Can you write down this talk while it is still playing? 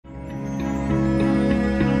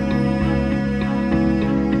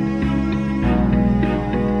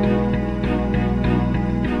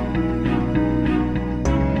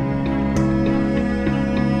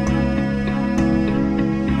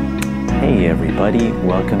everybody.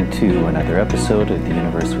 Welcome to another episode of the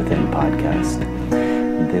Universe Within podcast.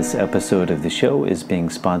 This episode of the show is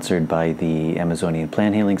being sponsored by the Amazonian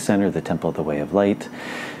Plant Healing Center, the Temple of the Way of Light.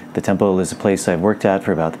 The temple is a place I've worked at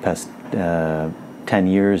for about the past 10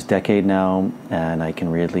 years, decade now, and I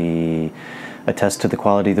can really attest to the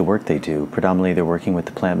quality of the work they do. Predominantly, they're working with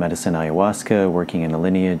the plant medicine ayahuasca, working in a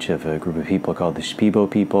lineage of a group of people called the Shipibo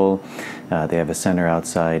people. They have a center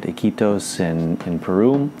outside Iquitos in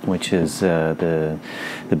Peru, which is the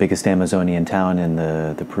biggest Amazonian town in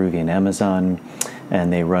the Peruvian Amazon.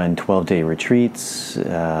 And they run 12-day retreats.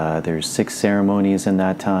 There's 6 ceremonies in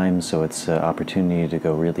that time, so it's an opportunity to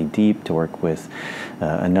go really deep, to work with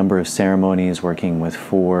a number of ceremonies, working with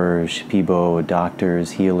 4 Shipibo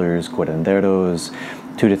doctors, healers, curanderos,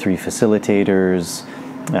 2 to 3 facilitators.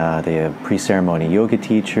 They have pre-ceremony yoga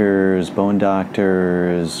teachers, bone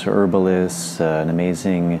doctors, herbalists, an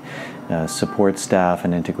amazing support staff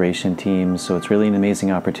and integration teams. So it's really an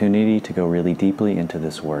amazing opportunity to go really deeply into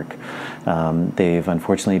this work. They've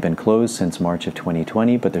unfortunately been closed since March of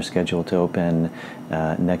 2020, but they're scheduled to open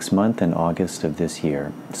next month in August of this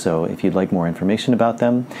year. So if you'd like more information about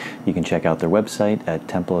them, you can check out their website at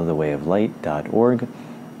templeofthewayoflight.org.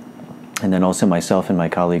 And then also myself and my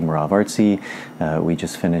colleague Merav Artzi, we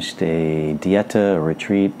just finished a dieta, a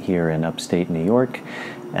retreat here in upstate New York.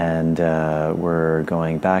 And we're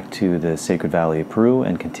going back to the Sacred Valley of Peru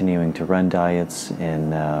and continuing to run diets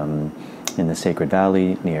in the Sacred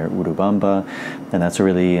Valley near Urubamba. And that's a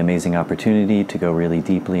really amazing opportunity to go really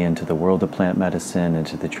deeply into the world of plant medicine,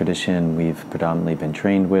 into the tradition we've predominantly been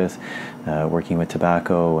trained with, working with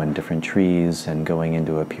tobacco and different trees, and going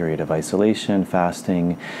into a period of isolation,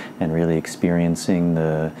 fasting, and really experiencing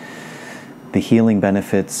the healing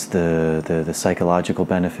benefits, the psychological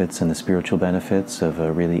benefits, and the spiritual benefits of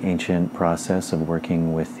a really ancient process of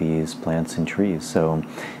working with these plants and trees. So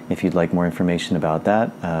if you'd like more information about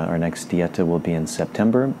that, our next dieta will be in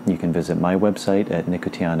September. You can visit my website at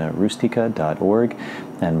nicotianarustica.org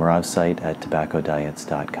and Merav's site at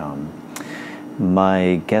tobaccodiets.com.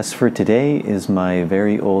 My guest for today is my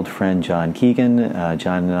very old friend John Keegan.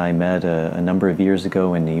 John and I met a number of years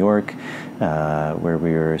ago in New York, where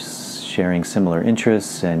we were sharing similar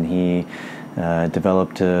interests, and he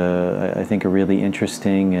developed, I think, a really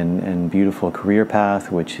interesting and beautiful career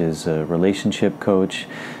path, which is a relationship coach,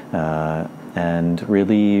 and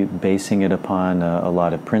really basing it upon a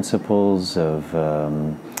lot of principles of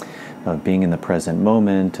being in the present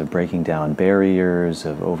moment, of breaking down barriers,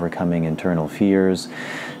 of overcoming internal fears.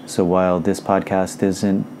 So while this podcast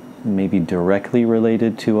isn't maybe directly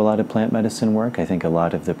related to a lot of plant medicine work, I think a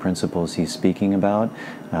lot of the principles he's speaking about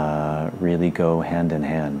really go hand in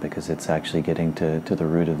hand, because it's actually getting to the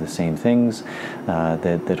root of the same things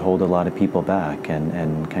that hold a lot of people back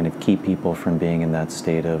and kind of keep people from being in that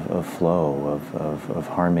state of flow, of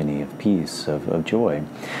harmony, of peace, of joy.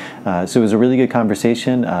 So it was a really good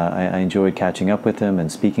conversation. I enjoyed catching up with him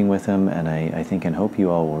and speaking with him, and I think and hope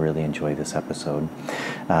you all will really enjoy this episode.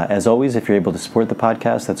 As always, if you're able to support the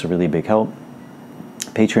podcast, that's a really big help.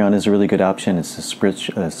 Patreon is a really good option. It's a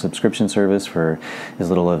subscription service for as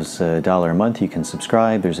little as $1 a month. You can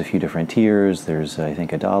subscribe. There's a few different tiers. There's, I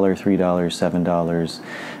think, $1, $3,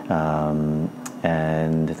 $7.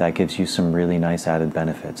 And that gives you some really nice added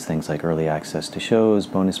benefits, things like early access to shows,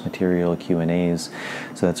 bonus material, Q&As.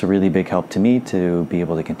 So that's a really big help to me to be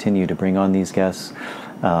able to continue to bring on these guests.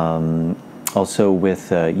 Also with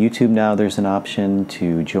YouTube now, there's an option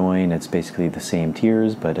to join. It's basically the same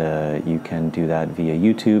tiers, but you can do that via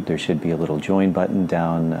YouTube. There should be a little join button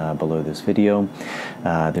down below this video.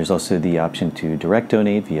 There's also the option to direct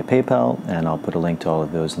donate via PayPal, and I'll put a link to all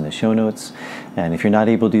of those in the show notes. And if you're not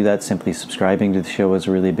able to do that, simply subscribing to the show is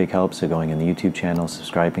a really big help. So going in the YouTube channel,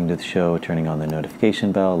 subscribing to the show, turning on the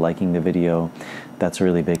notification bell, liking the video, that's a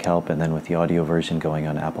really big help. And then with the audio version going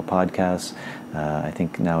on Apple Podcasts, I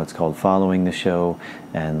think now it's called following the show,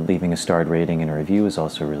 and leaving a starred rating and a review is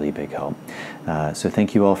also a really big help. So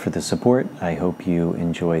thank you all for the support. I hope you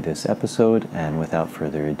enjoy this episode, and without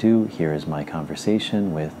further ado, here is my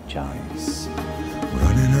conversation with John.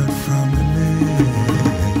 Running out from the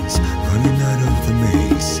maze, running out of the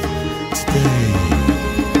maze today.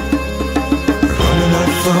 Running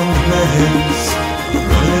out from the maze,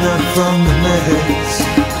 running out from the maze,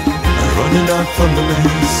 running out from the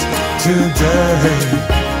maze today.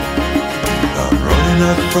 I'm running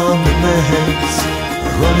out from the maze,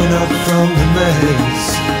 running out from the maze,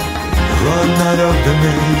 run out of the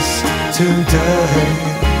maze today.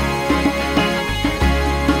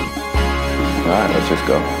 Alright, let's just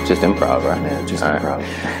go. Just improv, right? Yeah, just All improv.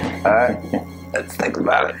 Right. Alright, let's think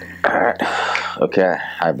about it. Alright. Okay,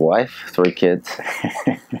 I have a wife, 3 kids,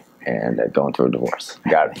 and going through a divorce.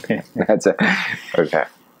 Got it. That's it. Okay.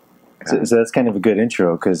 So that's kind of a good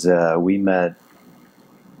intro, because we met,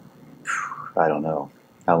 I don't know,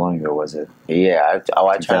 how long ago was it? Yeah.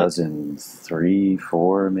 I tried. 2003,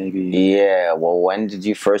 4 maybe? Yeah. Well, when did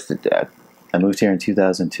you first? I moved here in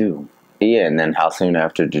 2002. Yeah, and then how soon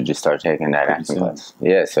after did you start taking that Pretty acting soon. class?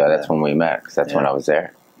 Yeah, so that's when we met, because that's when I was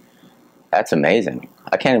there. That's amazing.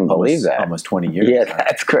 I can't even believe that. Almost 20 years. Yeah,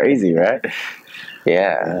 that's crazy, right?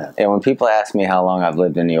 Yeah. And when people ask me how long I've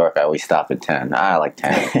lived in New York, I always stop at 10. I like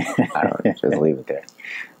 10. I don't just leave it there.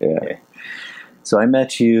 Yeah. So I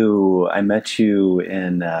met you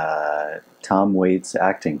in Tom Waite's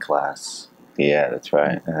acting class. Yeah, that's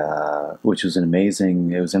right. Which was an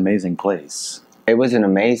amazing place. It was an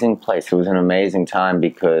amazing place. It was an amazing time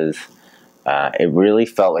because it really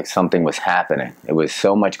felt like something was happening. It was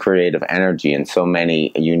so much creative energy and so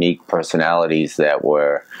many unique personalities that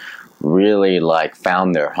were really like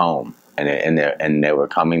found their home, and they were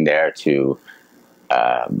coming there to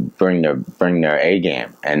bring their A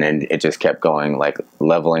game, and then it just kept going, like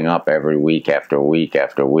leveling up every week after week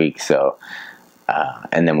after week. So.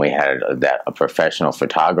 And then we had a professional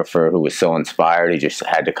photographer who was so inspired, he just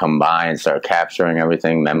had to come by and start capturing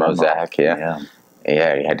everything. Zach, he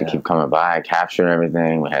had to keep coming by, capturing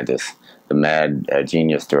everything. We had the mad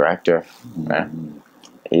genius director. Right?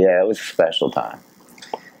 Yeah, it was a special time.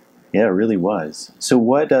 Yeah, it really was. So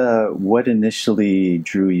what initially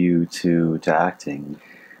drew you to acting?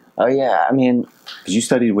 Oh yeah, I mean, because you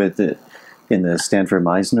studied in the Stanford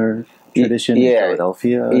Meisner tradition in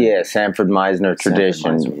Philadelphia? Yeah, Sanford Meisner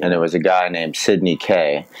tradition. And there was a guy named Sidney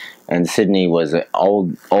Kay, and Sidney was an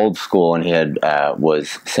old school, and he had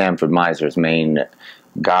was Sanford Meisner's main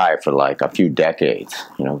guy for like a few decades,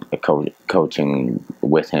 coaching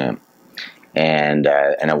with him. And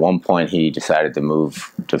at one point he decided to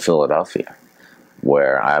move to Philadelphia,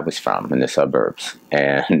 where I was from, in the suburbs.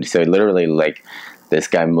 And so literally, like, this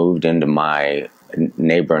guy moved into my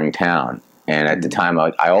neighboring town. And at the time,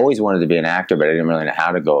 I always wanted to be an actor, but I didn't really know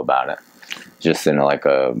how to go about it, just in like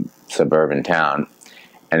a suburban town.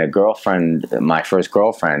 And a girlfriend, my first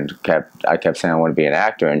girlfriend, I kept saying I want to be an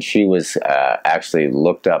actor, and she was actually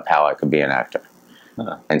looked up how I could be an actor.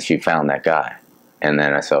 And she found that guy. And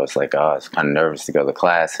then I was like, I was kind of nervous to go to the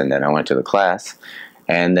class, and then I went to the class,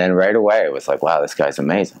 and then right away it was like, wow, this guy's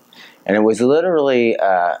amazing. And it was literally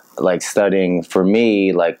like studying, for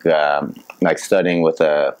me, like studying with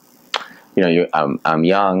a, I'm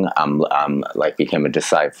young. I'm like became a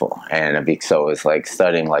disciple, and so it was like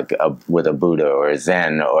studying like with a Buddha or a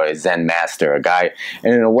Zen master, a guy.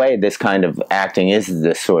 And in a way, this kind of acting is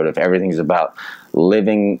this sort of, everything's about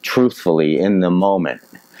living truthfully in the moment,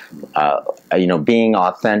 being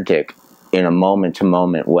authentic in a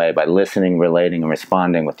moment-to-moment way by listening, relating, and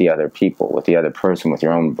responding with the other people, with the other person, with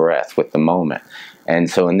your own breath, with the moment. And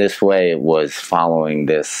so in this way, it was following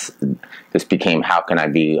this. This became, how can I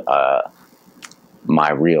be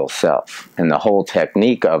my real self? And the whole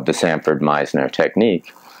technique of the Sanford Meisner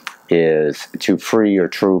technique is to free your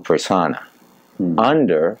true persona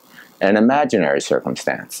under an imaginary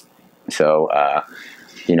circumstance. So,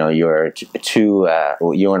 you're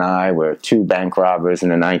you and I were two bank robbers in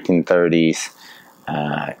the 1930s.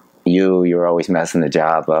 You're always messing the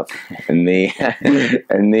job up, and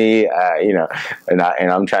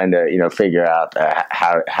I'm trying to, figure out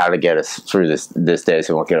how to get us through this day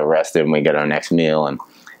so we won't get arrested and we get our next meal,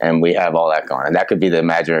 and we have all that going. And that could be the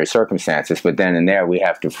imaginary circumstances, but then in there we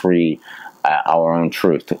have to free our own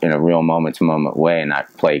truth in a real moment-to-moment way and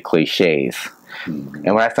not play cliches.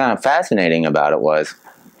 And what I found fascinating about it was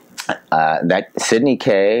that Sidney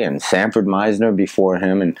Kay and Sanford Meisner before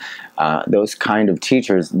him, and those kind of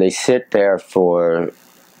teachers, they sit there for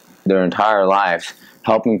their entire lives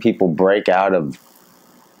helping people break out of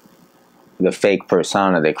the fake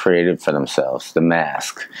persona they created for themselves, the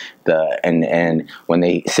mask. And when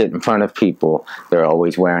they sit in front of people, they're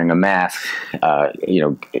always wearing a mask,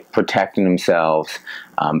 protecting themselves,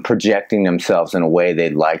 projecting themselves in a way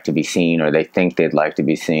they'd like to be seen, or they think they'd like to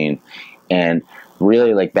be seen. And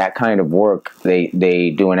really, like that kind of work,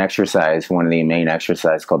 they do an exercise, one of the main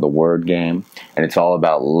exercises called the word game, and it's all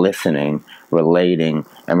about listening, relating,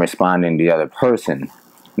 and responding to the other person,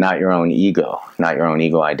 not your own ego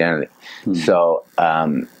identity. So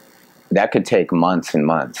that could take months and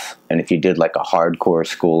months, and if you did like a hardcore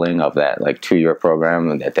schooling of that, like 2-year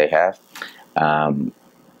program that they have,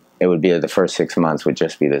 it would be the first 6 months would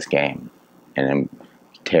just be this game, and then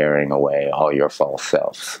tearing away all your false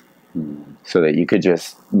selves. So that you could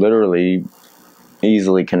just literally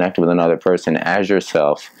easily connect with another person as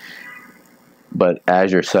yourself, but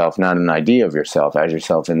as yourself, not an idea of yourself, as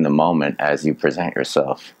yourself in the moment as you present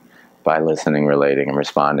yourself. by listening, relating, and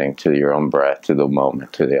responding to your own breath, to the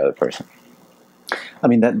moment, to the other person. I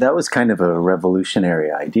mean, that was kind of a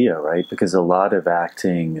revolutionary idea, right? Because a lot of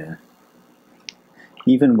acting,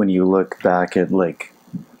 even when you look back at like,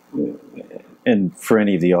 and for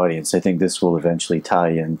any of the audience, I think this will eventually tie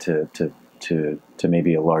into to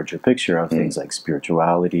maybe a larger picture of things like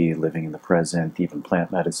spirituality, living in the present, even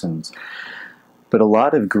plant medicines. But a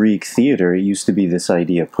lot of Greek theater used to be this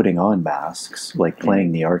idea of putting on masks, like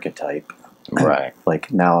playing the archetype. Right.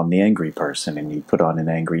 Like, now I'm the angry person, and you put on an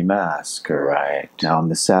angry mask. Or Right. now I'm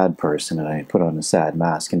the sad person, and I put on a sad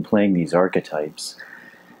mask. And playing these archetypes.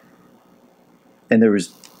 And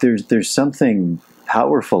there's something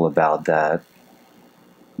powerful about that.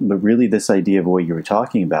 But really, this idea of what you were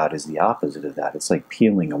talking about is the opposite of that. It's like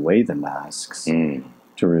peeling away the masks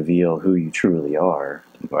to reveal who you truly are.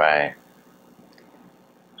 Right.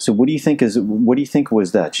 So what do you think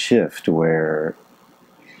was that shift where,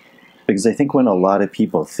 because I think when a lot of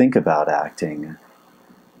people think about acting,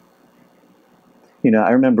 you know, I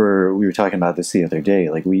remember we were talking about this the other day,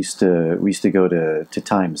 like we used to go to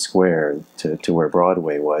Times Square to where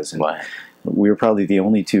Broadway was, and we were probably the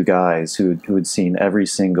only two guys who had seen every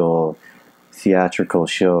single theatrical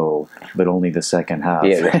show, but only the second half.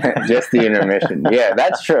 Yeah, just the intermission. Yeah,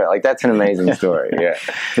 that's true. Like, that's an amazing story. Yeah.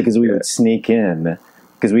 Because we would sneak in,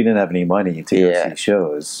 because we didn't have any money to go see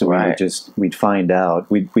shows. So we'd find out,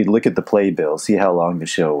 we'd look at the playbill, see how long the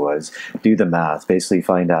show was, do the math, basically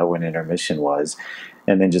find out when intermission was,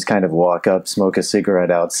 and then just kind of walk up, smoke a cigarette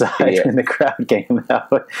outside when the crowd came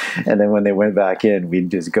out. And then when they went back in, we'd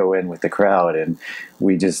just go in with the crowd, and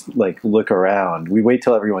we just like look around. We wait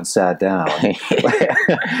till everyone sat down,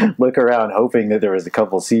 look around, hoping that there was a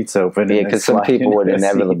couple seats open. Yeah, because some people would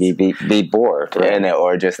inevitably be bored,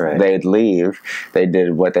 or just they'd leave. They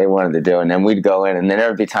did what they wanted to do, and then we'd go in, and then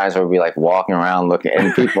there'd be times where we'd be like walking around looking,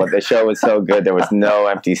 and people, the show was so good, there was no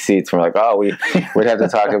empty seats. We're like, oh, we'd have to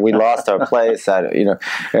talk. We lost our place. But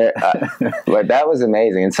that was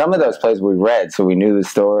amazing. And some of those plays we read, so we knew the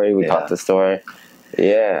story. We caught the story.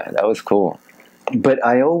 Yeah, that was cool. But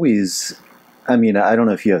I mean, I don't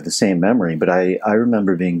know if you have the same memory, but I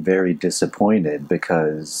remember being very disappointed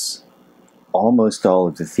because almost all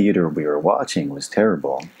of the theater we were watching was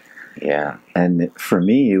terrible. Yeah. And for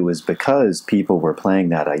me, it was because people were playing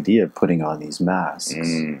that idea of putting on these masks.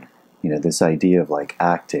 You know, this idea of like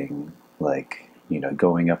acting, like, you know,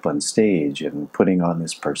 going up on stage and putting on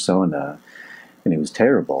this persona, and it was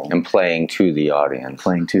terrible. And playing to the audience.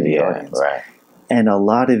 Right. And a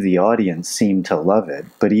lot of the audience seemed to love it.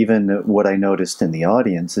 But even what I noticed in the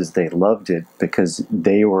audience is they loved it because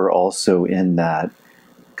they were also in that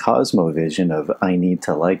cosmovision of, I need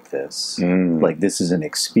to like this. Like, this is an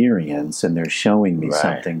experience, and they're showing me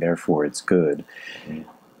something, therefore it's good.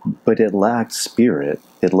 But it lacked spirit.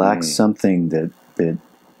 It lacked something that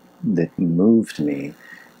moved me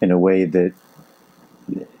in a way that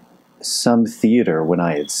some theater, when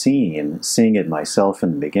I had seeing it myself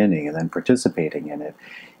in the beginning and then participating in it,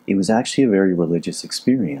 it was actually a very religious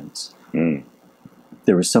experience.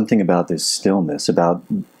 There was something about this stillness, about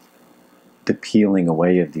the peeling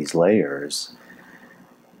away of these layers,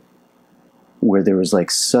 where there was like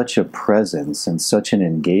such a presence and such an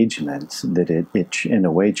engagement that it in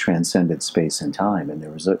a way transcended space and time. And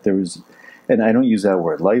there was, and I don't use that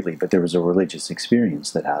word lightly, but there was a religious experience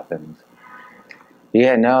that happened.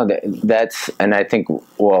 Yeah, no, that's, and I think,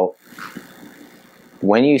 well,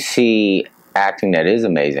 when you see acting that is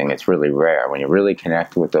amazing, it's really rare. When you really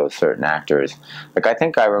connect with those certain actors. Like,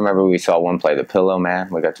 I remember we saw one play, The Pillow Man.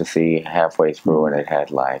 We got to see halfway through, and it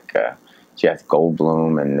had like Jeff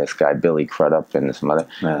Goldblum and this guy Billy Crudup and some other.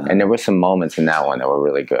 And there were some moments in that one that were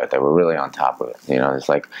really good. They were really on top of it. You know, it's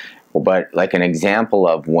like, but like an example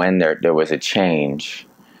of when there was a change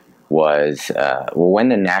was, when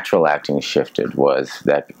the natural acting shifted was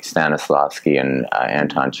that Stanislavski and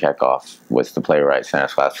Anton Chekhov was the playwright.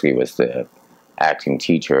 Stanislavski was the acting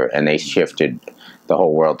teacher, and they shifted the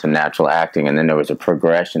whole world to natural acting. And then there was a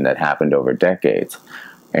progression that happened over decades.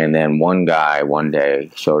 And then one guy one day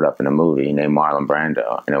showed up in a movie named Marlon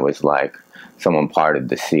Brando, and it was like someone parted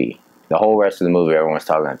the sea. The whole rest of the movie, everyone was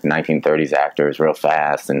talking like 1930s actors real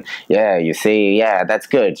fast, and yeah, you see, yeah, that's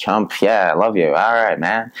good, chump, yeah, I love you, all right,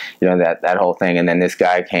 man. You know, that whole thing. And then this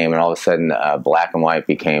guy came, and all of a sudden black and white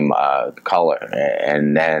became color,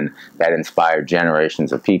 and then that inspired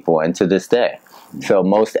generations of people, and to this day. So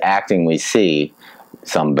most acting we see,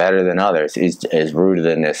 some better than others, is rooted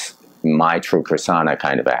in this my true persona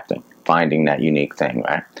kind of acting, finding that unique thing,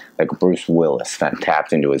 right? Like Bruce Willis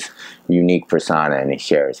tapped into his unique persona and he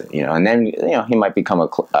shares it, and then, he might become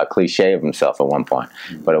a cliche of himself at one point,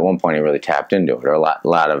 but at one point he really tapped into it. Or a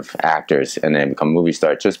lot of actors and then become movie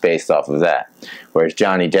stars just based off of that. Whereas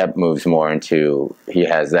Johnny Depp moves more into, he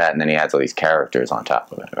has that and then he adds all these characters on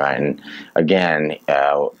top of it, right? And again,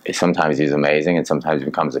 sometimes he's amazing and sometimes he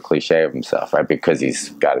becomes a cliche of himself, right? Because he's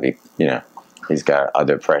got to be, he's got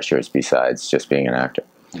other pressures besides just being an actor,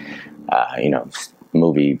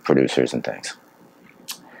 movie producers and things.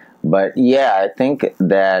 But yeah, I think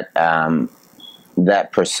that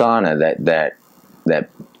that persona, that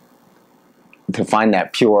to find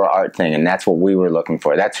that pure art thing, and that's what we were looking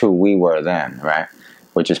for. That's who we were then, right?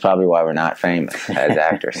 Which is probably why we're not famous as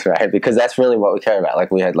actors, right? Because that's really what we care about.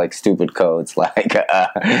 Like we had like stupid codes, like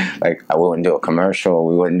I wouldn't do a commercial,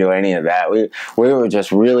 we wouldn't do any of that. We were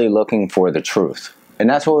just really looking for the truth. And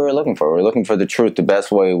that's what we were looking for. We were looking for the truth the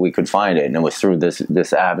best way we could find it. And it was through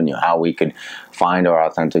this avenue, how we could find our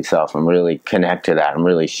authentic self and really connect to that and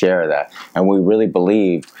really share that. And we really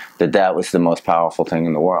believed that that was the most powerful thing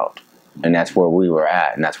in the world. And that's where we were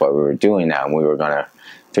at. And that's why we were doing that. And we were going to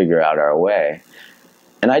figure out our way.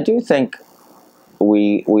 And I do think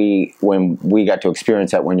when we got to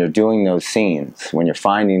experience that, when you're doing those scenes, when you're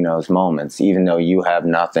finding those moments, even though you have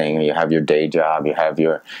nothing, you have your day job, you have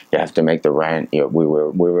to make the rent. We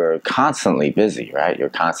were constantly busy, right? You're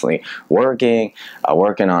constantly working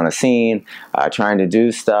on a scene, trying to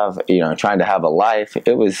do stuff, trying to have a life.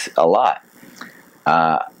 It was a lot.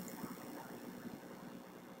 But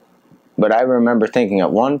I remember thinking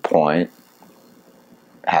at one point,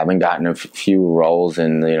 having gotten a few roles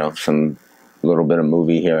in, some little bit of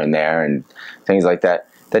movie here and there and things like that,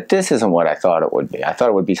 that this isn't what I thought it would be. I thought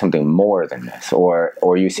it would be something more than this. Or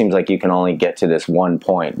you seems like you can only get to this one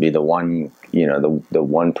point, be the one, the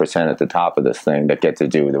 1% at the top of this thing that get to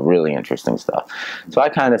do the really interesting stuff. So I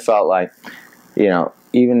kind of felt like,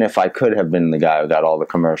 even if I could have been the guy who got all the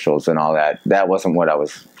commercials and all that, that wasn't what I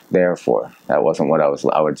was there for. That wasn't what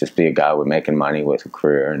I would just be a guy with making money with a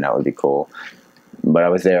career, and that would be cool. But I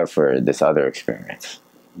was there for this other experience.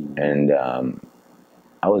 And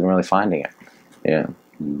I wasn't really finding it. Yeah.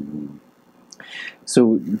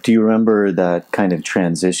 So do you remember that kind of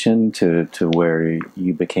transition to where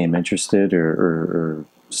you became interested or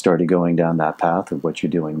started going down that path of what you're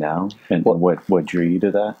doing now? And what drew you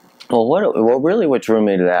to that? Well, what drew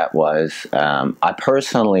me to that was I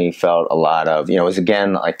personally felt a lot of, it was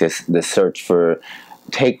again like this search for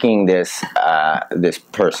taking this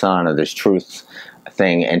persona, this truth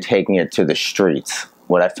thing, and taking it to the streets.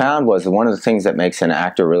 What I found was one of the things that makes an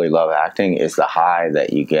actor really love acting is the high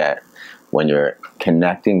that you get when you're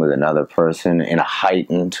connecting with another person in a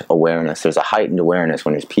heightened awareness. There's a heightened awareness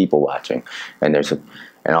when there's people watching, and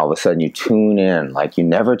and all of a sudden you tune in like you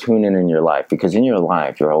never tune in your life, because in your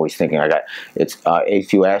life you're always thinking,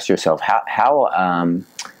 if you ask yourself how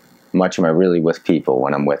much am I really with people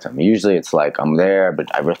when I'm with them? Usually it's like I'm there, but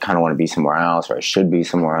I really kind of want to be somewhere else, or I should be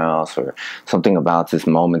somewhere else, or something about this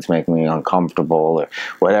moment's making me uncomfortable, or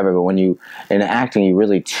whatever. But when in acting, you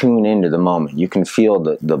really tune into the moment. You can feel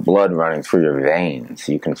the blood running through your veins.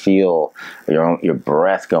 You can feel your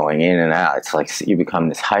breath going in and out. It's like you become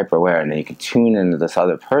this hyper aware, and then you can tune into this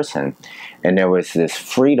other person. And there was this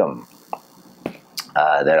freedom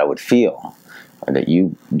that I would feel, that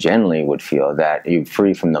you generally would feel, that you're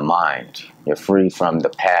free from the mind, you're free from the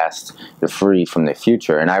past, you're free from the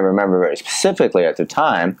future. And I remember very specifically at the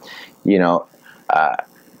time,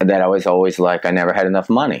 that I was always like, I never had enough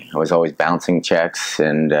money. I was always bouncing checks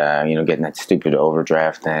and, getting that stupid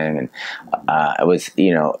overdraft thing. And I was,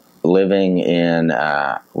 living in,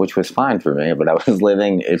 which was fine for me, but I was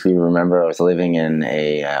living, if you remember, I was living in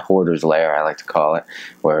a hoarder's lair, I like to call it,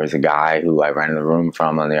 where there was a guy who I rented a room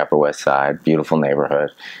from on the Upper West Side, beautiful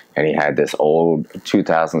neighborhood, and he had this old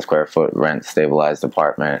 2,000 square foot rent stabilized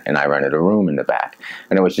apartment, and I rented a room in the back.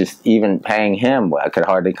 And it was just, even paying him, I could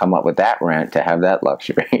hardly come up with that rent to have that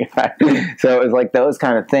luxury. So it was like those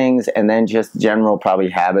kind of things, and then just general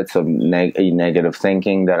probably habits of negative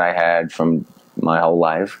thinking that I had from my whole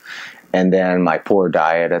life, and then my poor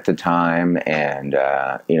diet at the time, and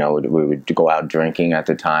we would go out drinking at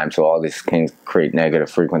the time, so all these things create negative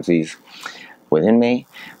frequencies within me.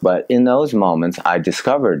 But in those moments I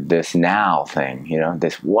discovered this now thing,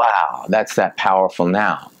 this wow, that's that powerful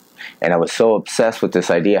now. And I was so obsessed with this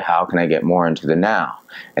idea, how can I get more into the now?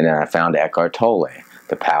 And then I found Eckhart Tolle,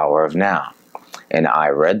 The Power of Now. And I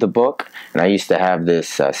read the book, and I used to have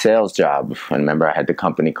this sales job. And remember, I had the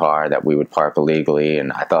company car that we would park illegally,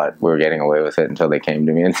 and I thought we were getting away with it until they came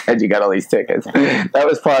to me and said, you got all these tickets. That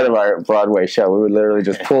was part of our Broadway show. We would literally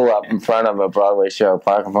just pull up in front of a Broadway show,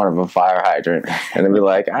 park in front of a fire hydrant, and they'd be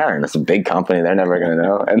like, I don't know, it's a big company, they're never going to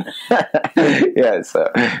know. And yeah,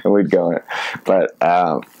 so and we'd go in. But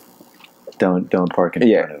don't park in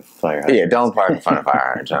front of fire hydrants. Yeah, don't park in front of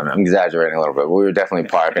fire hydrants. I'm exaggerating a little bit, but we would definitely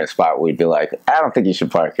park in a spot where we'd be like, I don't think you should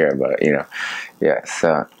park here, but yeah.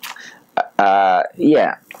 So,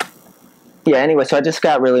 yeah. Anyway, so I just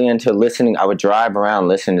got really into listening. I would drive around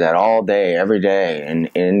listening to that all day, every day,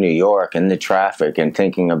 in New York, in the traffic, and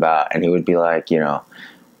thinking about. And he would be like,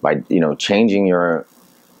 by changing your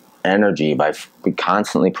energy by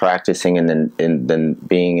constantly practicing and then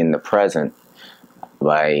being in the present,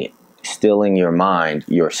 by stilling your mind,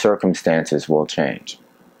 your circumstances will change.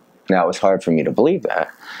 Now, it was hard for me to believe that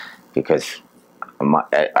because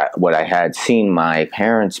what I had seen my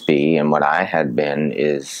parents be and what I had been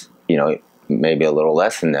is, maybe a little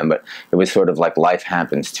less than them, but it was sort of like life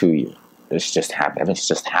happens to you. Everything's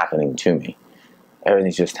just happening to me.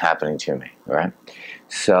 Everything's just happening to me, right?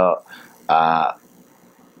 So I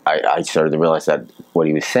started to realize that what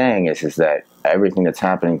he was saying is that everything that's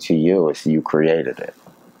happening to you is you created it.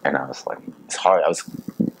 And I was like, it's hard. I was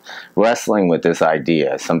wrestling with this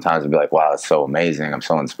idea. Sometimes I'd be like, wow, it's so amazing. I'm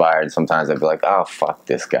so inspired. Sometimes I'd be like, oh, fuck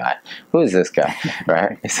this guy. Who is this guy?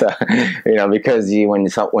 Right? So, because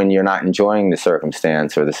when you're not enjoying the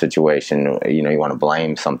circumstance or the situation, you want to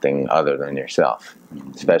blame something other than yourself,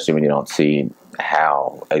 especially when you don't see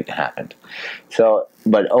how it happened. So,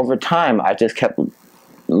 but over time, I just kept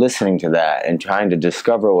listening to that and trying to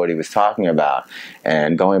discover what he was talking about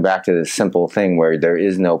and going back to this simple thing where there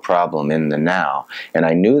is no problem in the now. And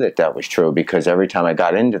I knew that was true because every time I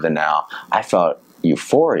got into the now, I felt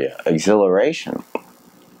euphoria, exhilaration.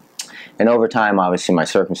 And over time, obviously, my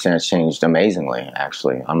circumstance changed amazingly,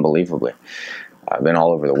 actually, unbelievably. I've been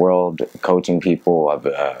all over the world coaching people. I've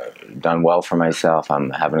done well for myself.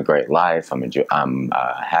 I'm having a great life. I'm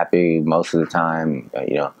happy most of the time,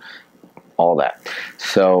 all that.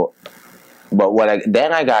 So, but what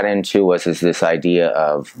I got into was this idea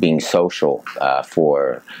of being social,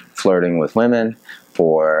 for flirting with women,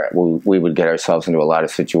 we would get ourselves into a lot of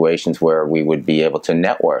situations where we would be able to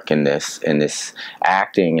network in this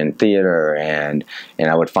acting and theater, and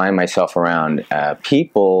I would find myself around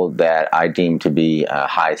people that I deemed to be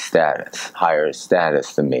higher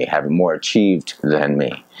status than me, having more achieved than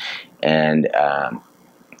me, and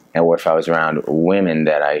or if I was around women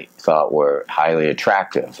that I thought were highly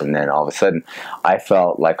attractive, and then all of a sudden I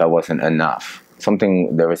felt like I wasn't enough.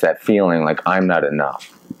 There was that feeling like I'm not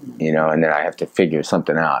enough, and then I have to figure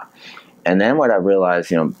something out. And then what I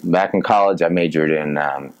realized, back in college I majored in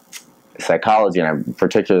psychology, and I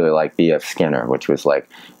particularly liked B.F. Skinner, which was like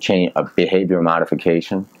behavior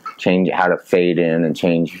modification, change how to fade in and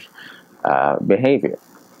change behavior.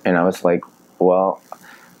 And I was like, well,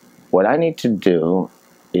 what I need to do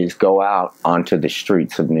is go out onto the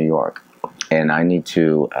streets of New York, and I need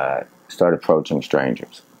to start approaching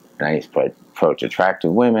strangers, and I need to approach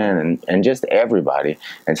attractive women and just everybody,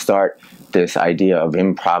 and start this idea of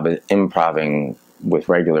improving with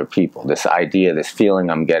regular people, this feeling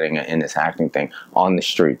I'm getting in this acting thing on the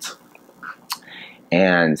streets.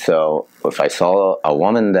 And so if I saw a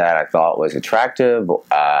woman that I thought was attractive,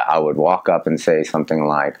 I would walk up and say something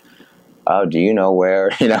like, oh, do you know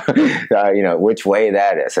where, which way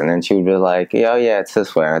that is? And then she would be like, oh, yeah, it's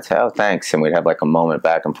this way. And I'd say, oh, thanks. And we'd have like a moment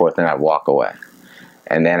back and forth, and I'd walk away.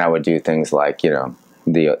 And then I would do things like,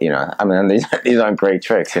 these aren't great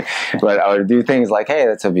tricks, but I would do things like, hey,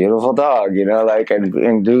 that's a beautiful dog,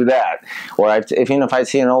 and do that. Or if I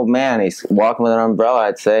see an old man, he's walking with an umbrella,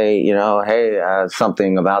 I'd say, hey,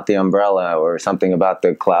 something about the umbrella, or something about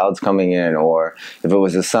the clouds coming in, or if it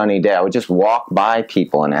was a sunny day, I would just walk by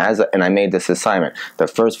people, and I made this assignment. The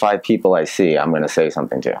first 5 people I see, I'm going to say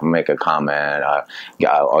something to. I'll make a comment, I'll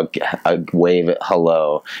wave it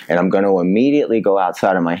hello, and I'm going to immediately go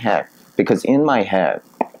outside of my head. Because in my head,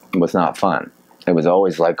 it was not fun. It was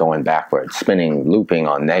always like going backwards, spinning, looping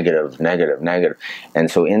on negative.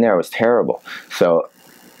 And so in there it was terrible. So,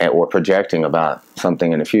 or projecting about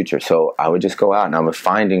something in the future. So I would just go out and I was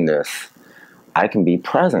finding this. I can be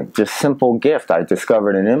present. Just simple gift. I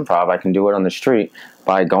discovered in improv, I can do it on the street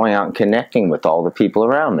by going out and connecting with all the people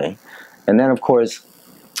around me. And then, of course,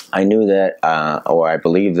 I knew that, or I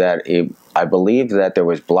believed that there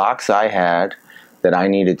was blocks I had that I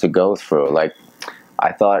needed to go through. Like,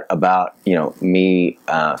 I thought about, me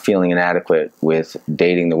feeling inadequate with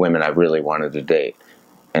dating the women I really wanted to date.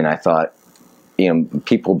 And I thought,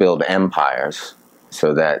 people build empires,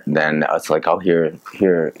 so that then it's like, oh,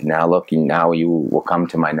 here, now look, now you will come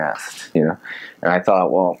to my nest, you know. And I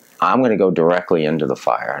thought, well, I'm going to go directly into the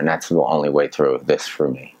fire, and that's the only way through this for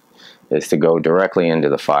me, is to go directly into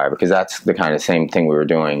the fire, because that's the kind of same thing we were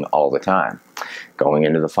doing all the time, going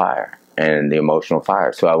into the fire and the emotional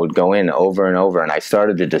fire. So I would go in over and over, and I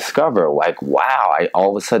started to discover, like, wow, I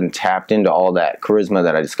all of a sudden tapped into all that charisma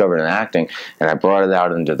that I discovered in acting, and I brought it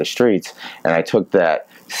out into the streets, and I took that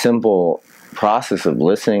simple process of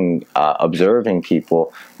listening, observing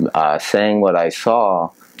people, saying what I saw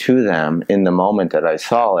to them in the moment that I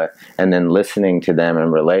saw it, and then listening to them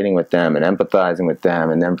and relating with them and empathizing with them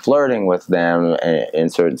and then flirting with them in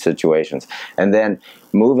certain situations, and then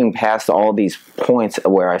moving past all these points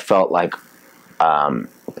where I felt like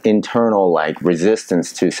internal like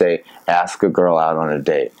resistance to, say, ask a girl out on a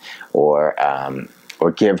date, or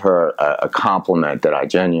give her a compliment that I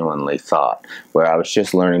genuinely thought, where I was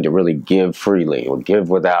just learning to really give freely, or give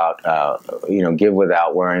without, give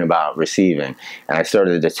without worrying about receiving. And I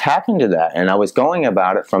started to tap into that, and I was going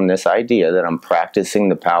about it from this idea that I'm practicing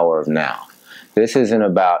the power of now. This isn't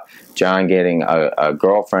about John getting a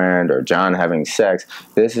girlfriend or John having sex.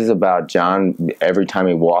 This is about John, every time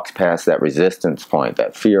he walks past that resistance point,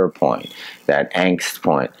 that fear point, that angst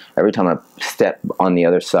point, every time I step on the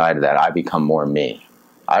other side of that, I become more me.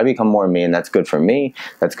 I become more me, and that's good for me.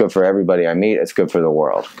 That's good for everybody I meet. It's good for the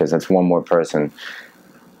world, because that's one more person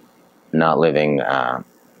not living a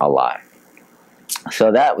lie.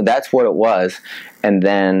 So that's what it was. And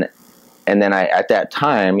then I, at that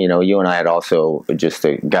time, you know, you and I had also just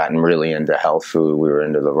gotten really into health food. We were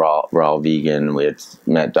into the raw vegan. We had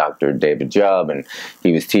met Dr. David Jubb, and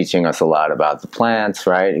he was teaching us a lot about the plants,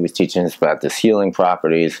 right? He was teaching us about this healing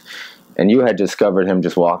properties. And you had discovered him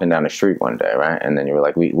just walking down the street one day, right? And then you were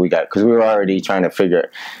like, we got, because we were already trying to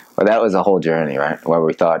figure, well, that was a whole journey, right? Where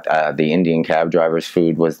we thought the Indian cab driver's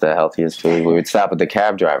food was the healthiest food. We would stop at the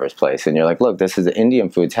cab driver's place, and you're like, look, this is Indian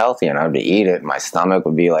food's healthy. And I would eat it, and my stomach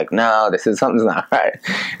would be like, no, something's not right.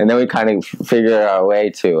 And then we kind of figure our way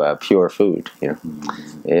to pure food, you know?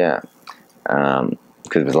 Yeah.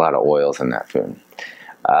 Because there's a lot of oils in that food.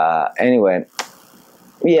 Anyway.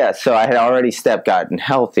 Yeah, so I had already gotten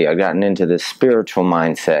healthy. I'd gotten into this spiritual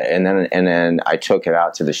mindset, and then I took it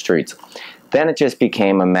out to the streets. Then it just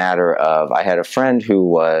became a matter of, I had a friend who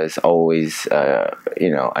was always,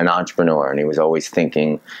 an entrepreneur, and he was always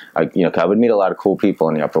thinking, 'cause I would meet a lot of cool people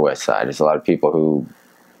in the Upper West Side. There's a lot of people who,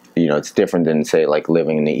 it's different than, say, like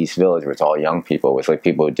living in the East Village, where it's all young people. It's like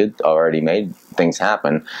people who did already made things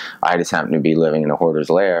happen. I just happened to be living in a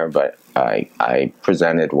hoarder's lair, but I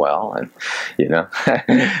presented well, and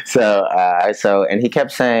and he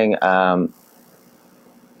kept saying,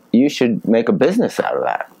 you should make a business out of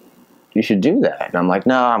that. You should do that. And I'm like,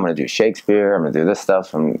 no, I'm going to do Shakespeare. I'm going to do this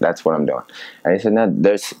stuff, and that's what I'm doing. And he said, no,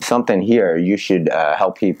 there's something here. You should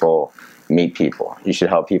help people meet people. You should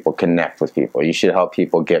help people connect with people. You should help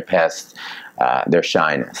people get past their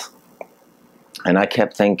shyness. And I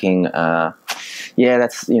kept thinking, yeah,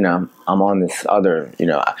 that's, I'm on this other,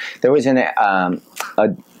 there was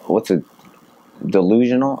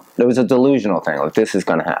delusional? There was a delusional thing, like this is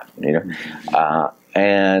going to happen,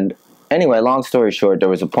 and anyway, long story short, there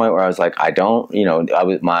was a point where I was like, I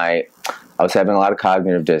was having a lot of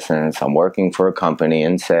cognitive dissonance. I'm working for a company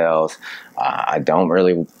in sales. I don't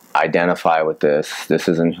really identify with this. This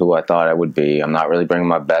isn't who I thought I would be. I'm not really bringing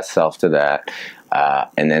my best self to that.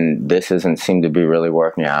 And then this doesn't seem to be really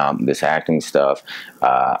working out, this acting stuff.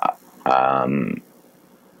 I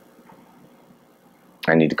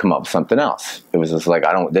need to come up with something else. It was just like,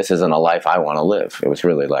 this isn't a life I want to live. It was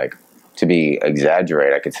really like, to be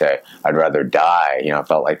exaggerate, I could say, I'd rather die. I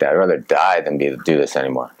felt like that. I'd rather die than do this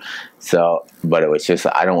anymore. So, but it was just,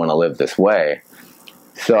 I don't want to live this way.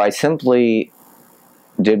 So I simply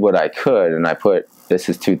did what I could, and this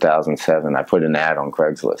is 2007, I put an ad on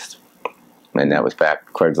Craigslist. And that was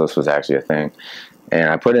Craigslist was actually a thing. And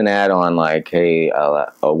I put an ad on like, hey,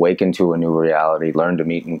 awaken to a new reality, learn to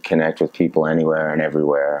meet and connect with people anywhere and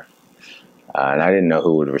everywhere. And I didn't know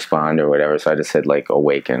who would respond or whatever, so I just said like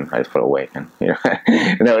awaken. I just put awaken,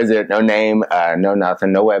 and that was it. No name, no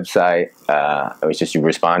nothing, no website. It was just you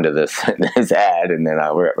respond to this ad, and then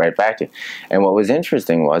I'll right back to you. And what was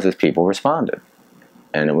interesting is people responded,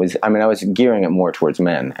 and it was, I was gearing it more towards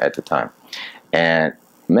men at the time, and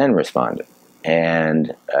men responded,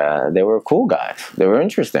 and they were cool guys. They were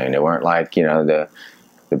interesting. They weren't like the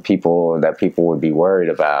people that people would be worried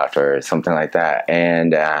about or something like that.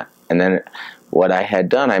 And then what I had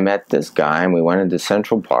done, I met this guy, and we went into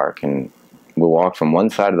Central Park, and we walked from one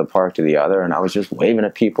side of the park to the other, and I was just waving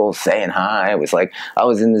at people, saying hi. It was like I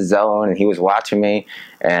was in the zone, and he was watching me,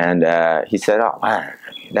 and he said, "Oh, man,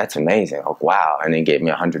 that's amazing! Oh, wow!" And he gave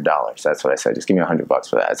me $100. That's what I said. Just give me $100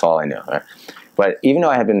 for that. That's all I knew. Right? But even though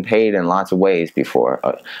I had been paid in lots of ways before,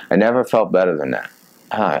 I never felt better than that.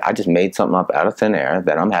 I just made something up out of thin air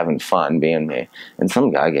that I'm having fun being me, and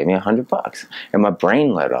some guy gave me $100, and my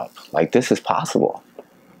brain lit up. Like, this is possible.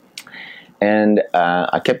 And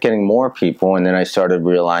I kept getting more people, and then I started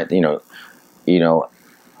realizing,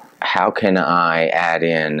 how can I add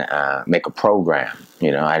in, make a program?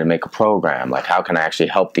 I had to make a program. Like, how can I actually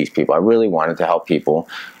help these people? I really wanted to help people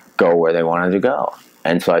go where they wanted to go.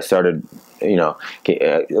 And so I started, we're going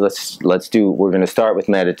to start with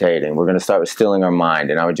meditating. We're going to start with stilling our mind.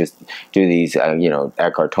 And I would just do these,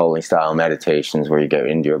 Eckhart Tolle style meditations where you get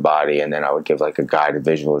into your body. And then I would give like a guided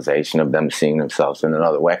visualization of them seeing themselves in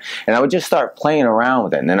another way. And I would just start playing around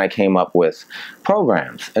with it. And then I came up with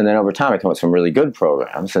programs. And then over time, I came up with some really good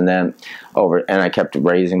programs. And then I kept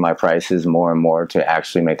raising my prices more and more to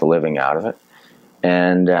actually make a living out of it.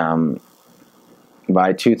 And,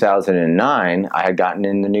 by 2009, I had gotten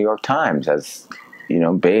in the New York Times as,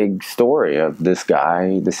 big story of this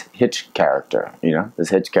guy, this Hitch character, this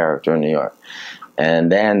Hitch character in New York. And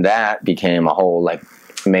then that became a whole,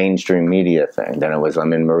 mainstream media thing. Then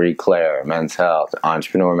I'm in Marie Claire, Men's Health,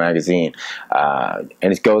 Entrepreneur Magazine. And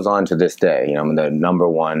it goes on to this day. I'm the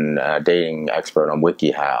 #1 dating expert on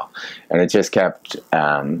WikiHow. And it just kept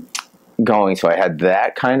going. So I had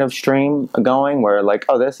that kind of stream going where I would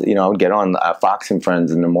get on Fox and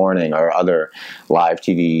Friends in the morning or other live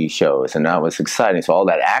TV shows, and that was exciting. So all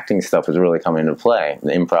that acting stuff was really coming into play,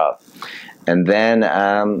 the improv. And then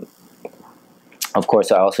of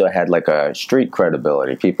course I also had a street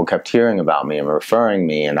credibility. People kept hearing about me and referring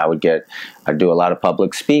me, and I'd do a lot of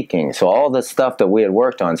public speaking. So all the stuff that we had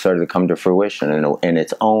worked on started to come to fruition in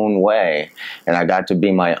its own way, and I got to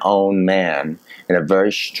be my own man in a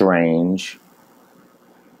very strange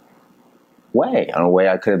way, in a way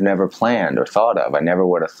I could have never planned or thought of. I never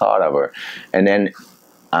would have thought of her. And then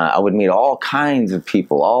I would meet all kinds of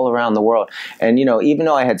people all around the world. And, even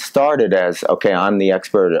though I had started as, okay, I'm the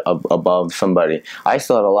expert above somebody, I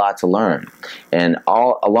still had a lot to learn. And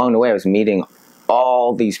all along the way, I was meeting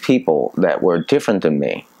all these people that were different than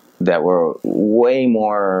me, that were way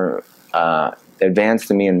more advanced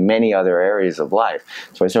than me in many other areas of life.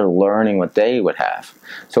 So I started learning what they would have.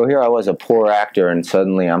 So here I was, a poor actor, and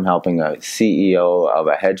suddenly I'm helping a CEO of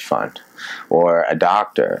a hedge fund, or a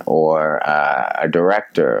doctor, or a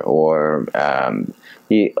director, or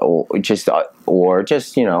just a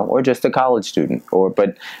college student.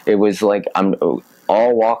 But it was like I'm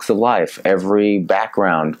all walks of life, every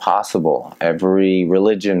background possible, every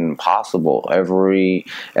religion possible, everyone,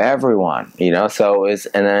 So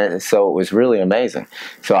it was really amazing.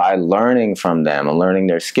 So I learning from them and learning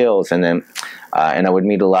their skills, and then and I would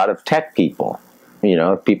meet a lot of tech people.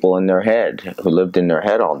 People in their head who lived in their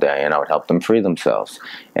head all day, and I would help them free themselves.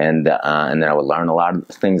 And then I would learn a lot of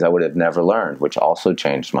things I would have never learned, which also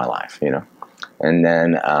changed my life, And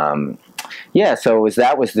then, so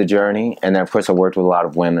that was the journey. And then, of course, I worked with a lot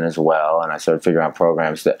of women as well, and I started figuring out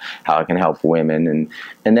programs how I can help women,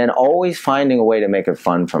 and then always finding a way to make it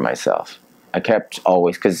fun for myself. I kept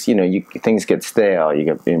always, because, things get stale. You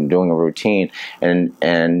get doing a routine, and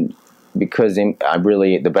because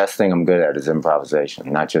the best thing I'm good at is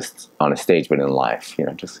improvisation, not just on a stage, but in life,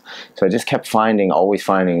 so I just kept always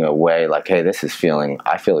finding a way, hey,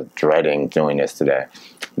 I feel dreading doing this today.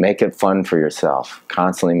 Make it fun for yourself,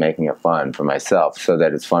 constantly making it fun for myself so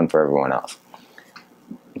that it's fun for everyone else.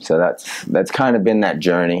 So that's kind of been that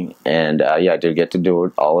journey. And I did get to do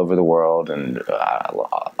it all over the world, and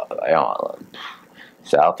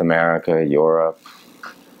South America, Europe,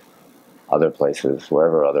 other places,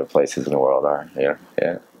 wherever other places in the world are. Yeah.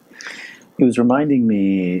 It was reminding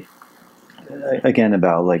me again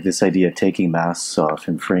about this idea of taking masks off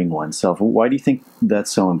and freeing oneself. Why do you think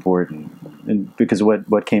that's so important? And because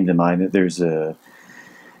what came to mind, there's a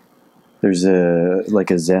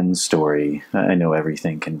Zen story. I know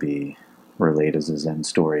everything can be relayed as a Zen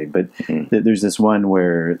story, but there's this one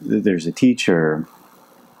where there's a teacher.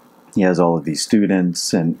 He has all of these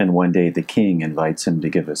students, and one day the king invites him to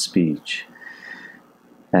give a speech.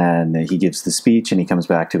 And he gives the speech, and he comes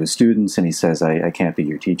back to his students, and he says, I can't be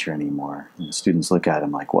your teacher anymore. And the students look at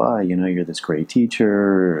him like, why? You're this great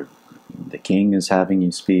teacher. The king is having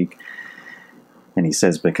you speak. And he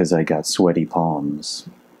says, because I got sweaty palms.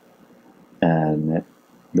 And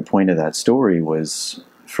the point of that story was,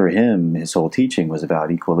 for him, his whole teaching was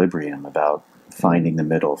about equilibrium, about finding the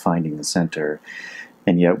middle, finding the center.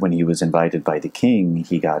 And yet when he was invited by the king,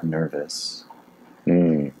 he got nervous.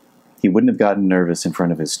 Mm. He wouldn't have gotten nervous in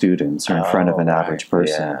front of his students or in front of an average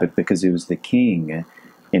person, but because it was the king,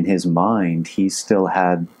 in his mind, he still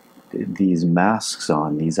had these masks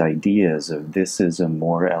on, these ideas of this is a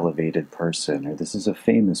more elevated person, or this is a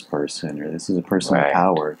famous person, or this is a person of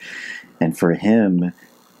power. And for him,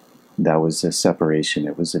 that was a separation,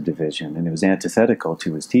 it was a division, and it was antithetical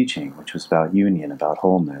to his teaching, which was about union, about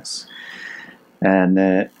wholeness.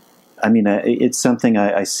 And I mean, it's something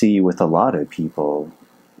I see with a lot of people.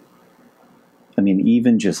 I mean,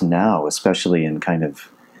 even just now, especially in kind of,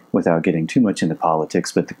 without getting too much into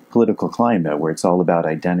politics, but the political climate where it's all about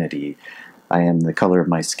identity. I am the color of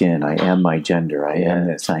my skin. I am my gender. I am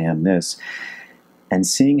this. I am this. And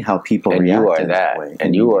seeing how people react in that way.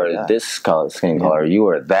 And you are this skin color. You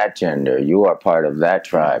are that gender. You are part of that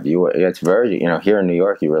tribe. You are. It's very, here in New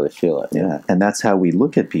York, you really feel it. Yeah, and that's how we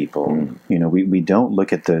look at people. Mm. We don't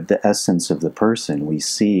look at the essence of the person. We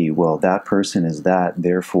see, well, that person is that,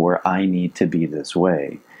 therefore I need to be this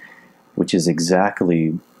way, which is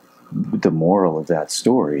exactly the moral of that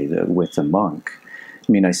story with the monk. I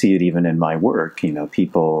mean, I see it even in my work.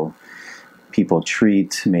 People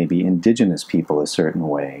treat maybe indigenous people a certain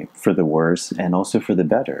way for the worse and also for the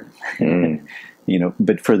better. Mm.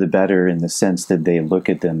 But for the better in the sense that they look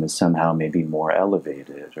at them as somehow maybe more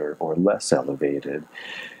elevated or less elevated.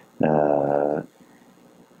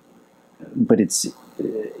 But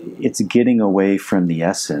it's getting away from the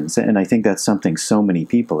essence. And I think that's something so many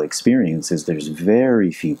people experience is there's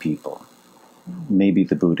very few people, maybe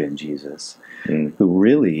the Buddha and Jesus, who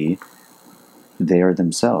really, they are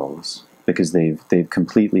themselves because they've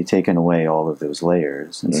completely taken away all of those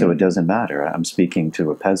layers. And so it doesn't matter. I'm speaking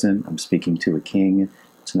to a peasant. I'm speaking to a king.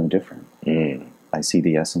 It's no different. I see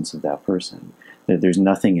the essence of that person. There's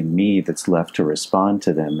nothing in me that's left to respond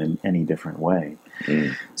to them in any different way.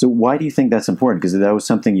 So why do you think that's important? Because that was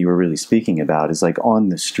something you were really speaking about, is like on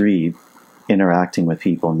the street, interacting with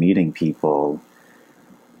people, meeting people,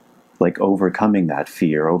 like overcoming that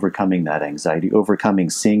fear, overcoming that anxiety,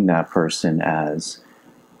 seeing that person as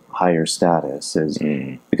higher status,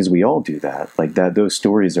 because we all do that. Like that, those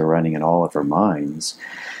stories are running in all of our minds.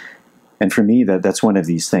 And for me, that's one of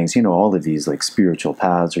these things, all of these like spiritual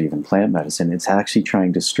paths or even plant medicine, it's actually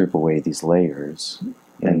trying to strip away these layers.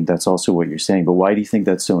 And that's also what you're saying. But why do you think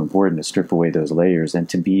that's so important to strip away those layers and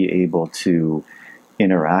to be able to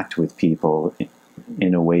interact with people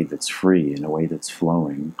in a way that's free, in a way that's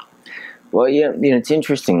flowing? Well, yeah, it's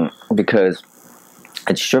interesting because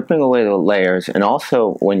it's stripping away the layers. And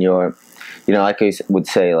also when you're, like I would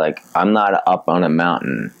say, like, I'm not up on a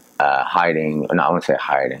mountain hiding. No, I wouldn't say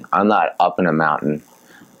hiding. I'm not up in a mountain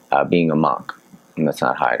being a monk. And that's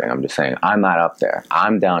not hiding. I'm just saying I'm not up there.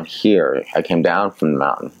 I'm down here. I came down from the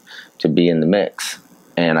mountain to be in the mix.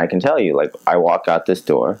 And I can tell you, like, I walk out this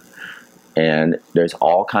door and there's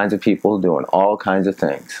all kinds of people doing all kinds of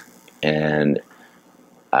things. And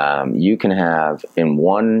you can have in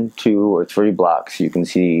 1, 2, or 3 blocks, you can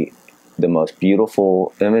see the most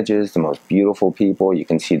beautiful images, the most beautiful people. You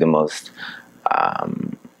can see the most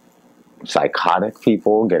psychotic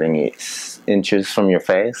people getting inches from your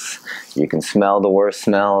face. You can smell the worst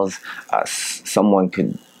smells. Someone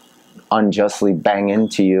could unjustly bang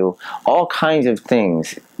into you. All kinds of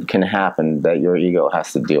things can happen that your ego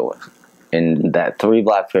has to deal with in that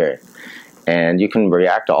 3-block period. And you can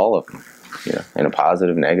react to all of them, in a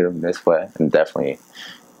positive, negative, this way, and definitely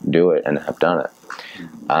do it and have done it.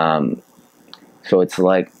 So it's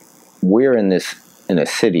like we're in a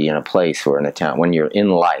city, in a place, or in a town. When you're in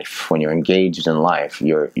life, when you're engaged in life,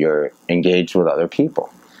 you're engaged with other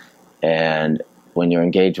people. And when you're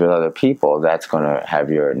engaged with other people, that's going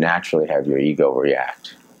to naturally have your ego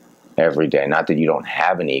react every day. Not that you don't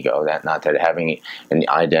have an ego, not that having an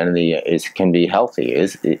identity can be healthy,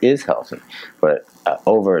 it is healthy, but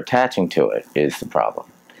over attaching to it is the problem.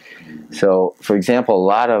 So, for example,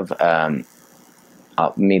 I'll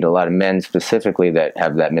meet a lot of men specifically that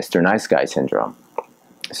have that Mr. Nice Guy syndrome.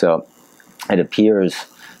 So it appears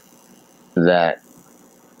that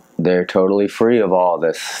they're totally free of all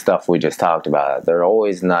this stuff we just talked about. They're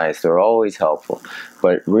always nice, they're always helpful,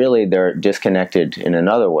 but really they're disconnected in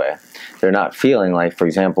another way. They're not feeling like, for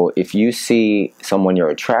example, if you see someone you're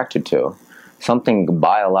attracted to, something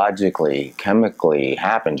biologically, chemically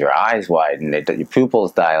happens. Your eyes widen, your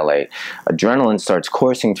pupils dilate, adrenaline starts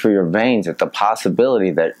coursing through your veins at the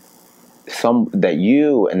possibility that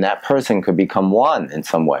you and that person could become one in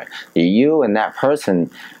some way. You and that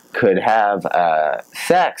person could have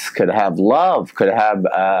sex, could have love, could have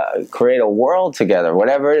create a world together.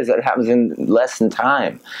 Whatever it is that happens in less than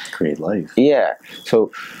time. Create life. Yeah.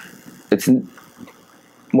 So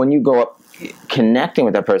when you go up connecting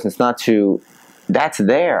with that person, it's not to, that's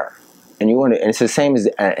there. And you want to, and it's the same as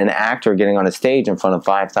an actor getting on a stage in front of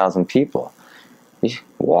 5,000 people. You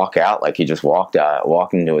walk out like he just walked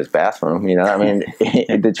into his bathroom. You know, I mean,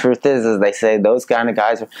 the truth is they say those kind of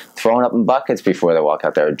guys are throwing up in buckets before they walk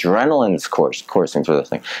out there. Adrenaline's coursing through the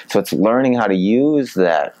thing. So it's learning how to use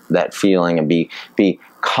that feeling and be like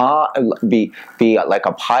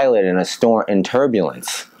a pilot in a storm, in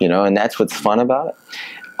turbulence. You know, and that's what's fun about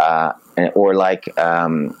it. Or like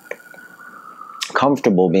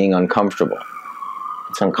comfortable being uncomfortable.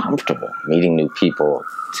 It's uncomfortable meeting new people,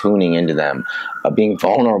 tuning into them, being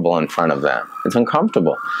vulnerable in front of them. It's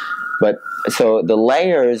uncomfortable. But so the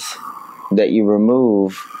layers that you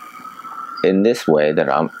remove in this way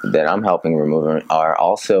that I'm helping remove are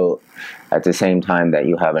also at the same time that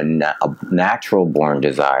you have a natural born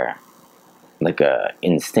desire, like a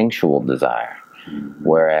instinctual desire,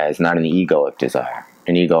 whereas not an egoic desire.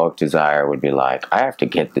 An egoic desire would be like, I have to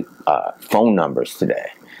get the phone numbers today.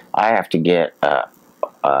 I have to get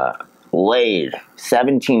laid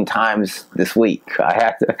 17 times this week. I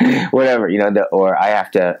have to, whatever, you know, or I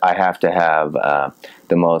have to have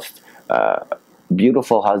the most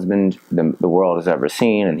beautiful husband the world has ever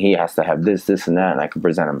seen, and he has to have this, and that, and I can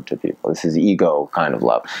present him to people. This is ego kind of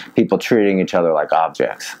love. People treating each other like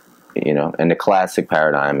objects, you know, and the classic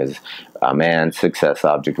paradigm is a man, success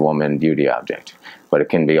object, woman, beauty object. But it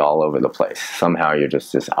can be all over the place. Somehow you're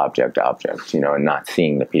just this object, you know, and not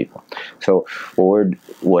seeing the people. So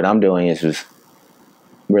what I'm doing is just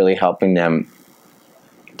really helping them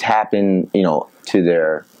tap in, you know, to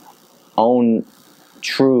their own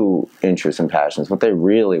true interests and passions, what they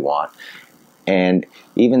really want. And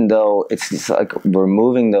even though it's just like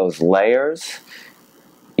removing those layers,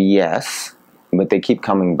 yes, but they keep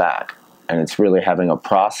coming back. And it's really having a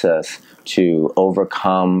process to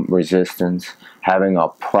overcome resistance, having a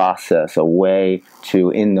process, a way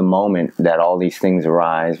to, in the moment that all these things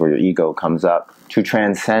arise, where your ego comes up, to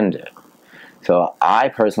transcend it. So I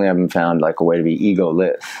personally haven't found like a way to be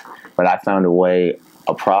egoless, but I found a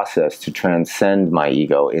process to transcend my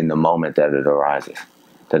ego in the moment that it arises.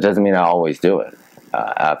 That doesn't mean I always do it.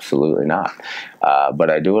 Absolutely not. But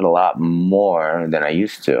I do it a lot more than I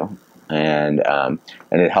used to. And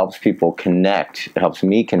it helps people connect. It helps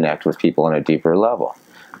me connect with people on a deeper level.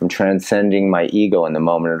 I'm transcending my ego in the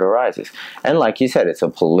moment it arises. And like you said, it's a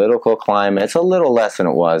political climate. It's a little less than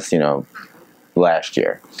it was, you know, last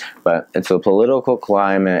year. But it's a political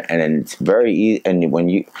climate, and it's very easy. And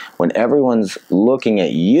when everyone's looking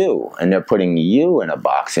at you and they're putting you in a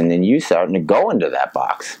box, and then you start to go into that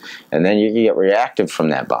box, and then you get reactive from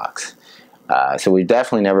that box. So we've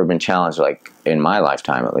definitely never been challenged, like in my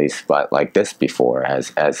lifetime at least, but like this before,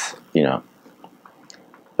 as you know,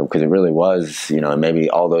 because it really was, you know, maybe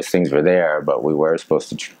all those things were there, but we were supposed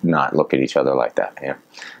to not look at each other like that. Yeah.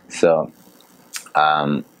 So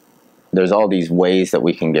there's all these ways that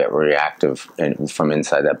we can get reactive from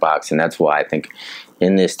inside that box, and that's why I think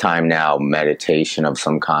in this time now, meditation of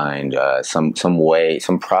some kind, some way,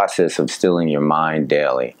 some process of stilling your mind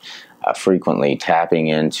daily. Frequently tapping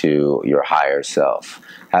into your higher self,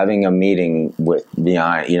 having a meeting with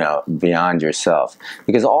beyond yourself,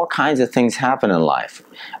 because all kinds of things happen in life,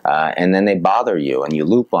 and then they bother you, and you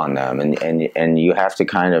loop on them, and you have to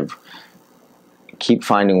kind of keep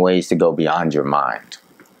finding ways to go beyond your mind,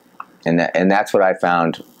 and that's what I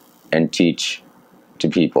found and teach to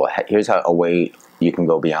people. Here's a way you can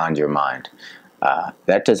go beyond your mind.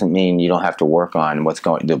 That doesn't mean you don't have to work on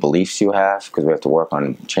the beliefs you have, because we have to work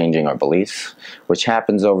on changing our beliefs, which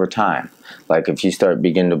happens over time. Like if you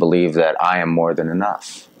begin to believe that I am more than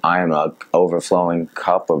enough, I am an overflowing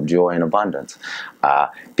cup of joy and abundance.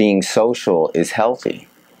 Being social is healthy.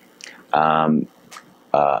 Men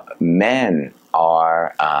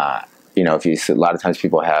are, you know, a lot of times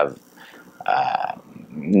people have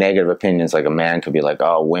negative opinions. Like a man could be like,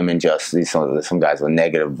 oh, women just, some guys with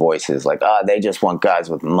negative voices, like, oh, they just want guys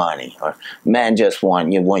with money, or men just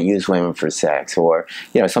won't use women for sex, or,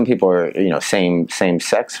 you know, some people are, you know, same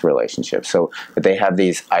sex relationships. So, but they have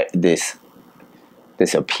this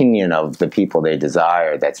opinion of the people they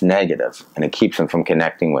desire that's negative, and it keeps them from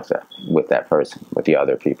connecting with that person, with the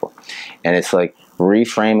other people. And it's like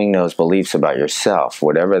reframing those beliefs about yourself,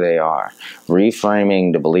 whatever they are,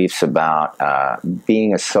 reframing the beliefs about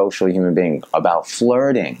being a social human being, about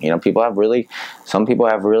flirting. You know, people have really Some people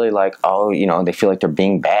have really like, oh, you know, they feel like they're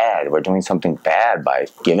being bad. We're doing something bad by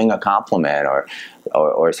giving a compliment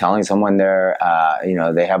or telling someone they're, you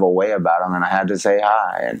know, they have a way about them and I had to say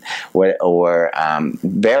hi, and or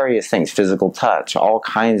various things, physical touch, all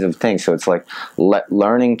kinds of things. So it's like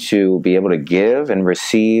learning to be able to give and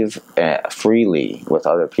receive freely with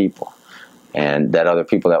other people, and that other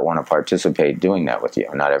people that want to participate doing that with you.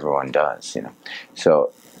 Not everyone does, you know.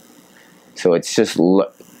 So it's just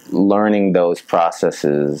learning those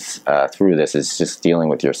processes through this. Is just dealing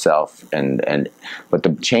with yourself,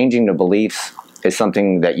 but changing the beliefs is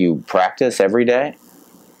something that you practice every day,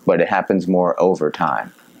 but it happens more over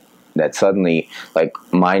time. That suddenly, like,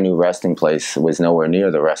 my new resting place was nowhere near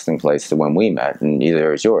the resting place that when we met, and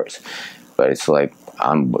neither is yours. But it's like,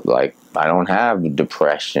 I don't have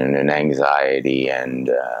depression and anxiety, and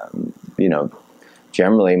you know,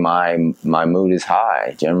 generally my mood is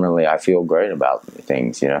high. Generally, I feel great about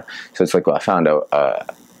things, you know. So it's like, I found a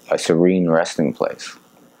serene resting place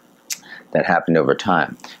that happened over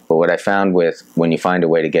time. But what I found with when you find a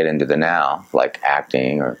way to get into the now, like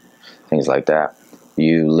acting or things like that,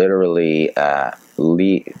 you literally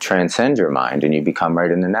transcend your mind and you become right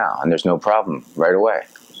in the now, and there's no problem right away.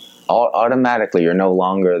 Automatically, you're no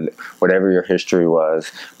longer whatever your history was,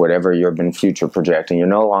 whatever you've been future projecting. You're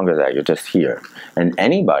no longer that. You're just here, and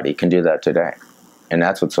anybody can do that today, and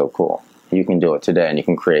that's what's so cool. You can do it today, and you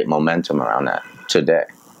can create momentum around that today,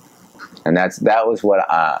 and that was what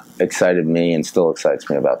excited me and still excites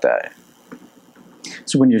me about that.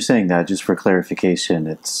 So when you're saying that, just for clarification,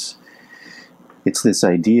 it's this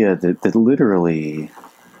idea that literally,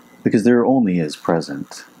 because there only is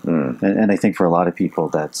present. And I think for a lot of people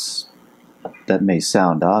that may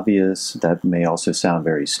sound obvious, that may also sound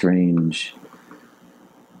very strange,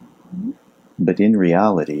 but in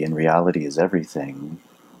reality is everything.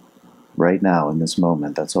 Right now, in this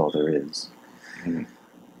moment, that's all there is.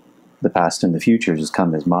 The past and the future just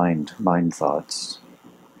come as mind thoughts.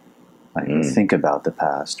 I think about the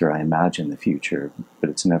past, or I imagine the future, but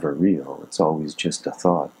it's never real. It's always just a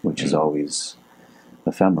thought, which is always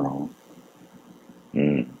ephemeral.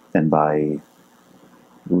 And by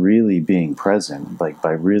really being present, like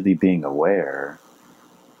by really being aware,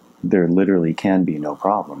 there literally can be no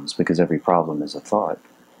problems, because every problem is a thought.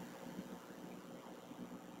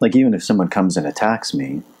 Like, even if someone comes and attacks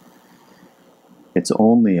me, it's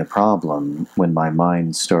only a problem when my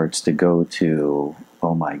mind starts to go to,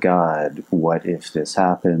 oh my God, what if this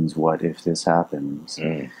happens? What if this happens?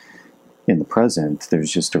 In the present,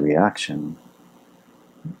 there's just a reaction.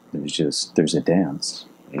 There's a dance.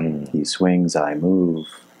 He swings, I move,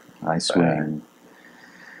 I swing.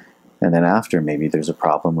 And then after, maybe there's a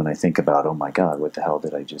problem when I think about, oh my God, what the hell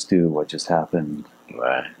did I just do? What just happened?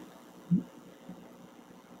 Right.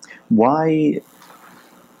 Why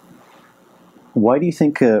do you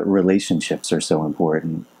think relationships are so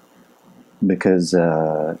important? Because,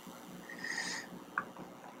 I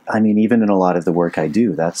mean, even in a lot of the work I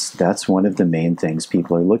do, that's one of the main things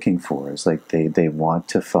people are looking for. Is like they want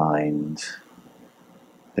to find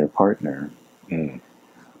their partner. And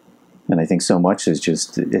I think so much is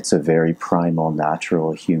just, it's a very primal,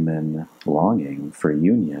 natural human longing for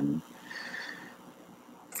union,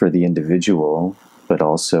 for the individual, but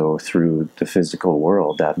also through the physical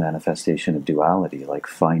world, that manifestation of duality, like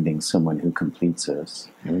finding someone who completes us.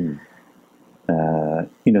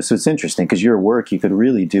 You know, so it's interesting, because your work, you could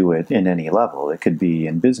really do it in any level. It could be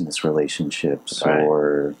in business relationships,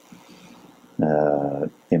 or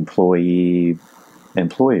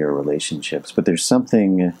employer relationships, but there's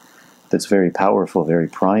something that's very powerful, very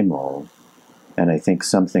primal, and I think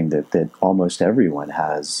something that almost everyone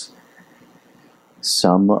has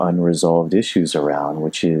some unresolved issues around,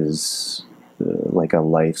 which is like a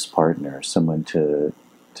life's partner, someone to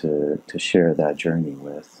share that journey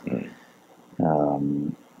with.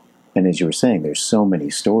 And as you were saying, there's so many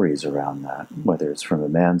stories around that, whether it's from a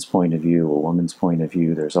man's point of view, a woman's point of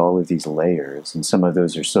view. There's all of these layers, and some of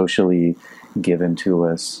those are socially given to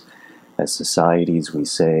us. As societies, we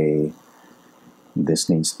say,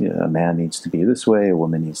 a man needs to be this way, a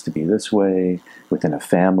woman needs to be this way. Within a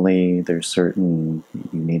family, there's certain,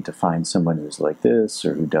 you need to find someone who's like this,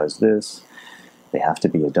 or who does this. They have to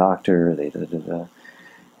be a doctor,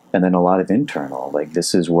 And then a lot of internal, like,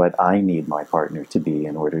 this is what I need my partner to be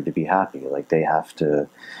in order to be happy. Like, they have to,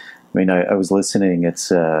 I mean, I was listening,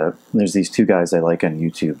 there's these two guys I like on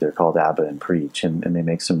YouTube, they're called Abba and Preach, and they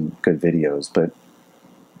make some good videos, but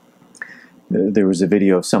there was a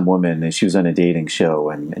video of some woman, and she was on a dating show,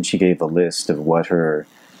 and she gave a list of what her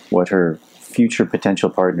future potential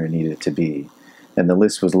partner needed to be. And the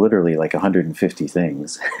list was literally like 150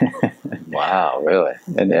 things. Wow, really?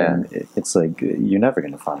 And it's like, you're never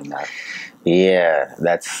going to find that. Yeah,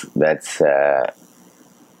 that's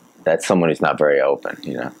someone who's not very open,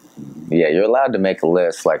 you know. Yeah, you're allowed to make a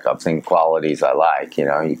list like of things, qualities I like, you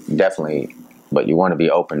know. You definitely, but you want to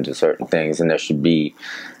be open to certain things, and there should be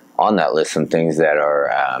on that list some things that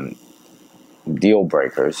are deal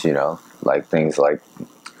breakers, you know, like things like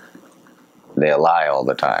they lie all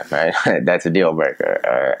the time, right? That's a deal breaker.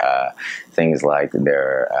 Or things like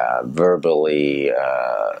they're verbally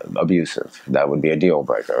abusive. That would be a deal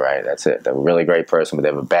breaker, right? That's it. They're a really great person, but they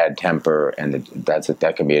have a bad temper, and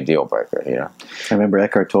that can be a deal breaker, you know? I remember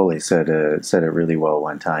Eckhart Tolle said it really well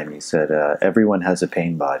one time. He said, everyone has a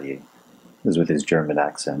pain body. This is with his German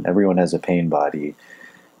accent. Everyone has a pain body.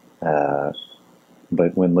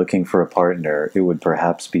 But when looking for a partner, it would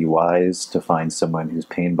perhaps be wise to find someone whose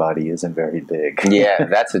pain body isn't very big. Yeah,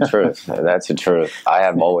 that's the truth. That's the truth. I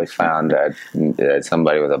have always found that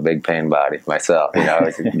somebody with a big pain body, myself, you know,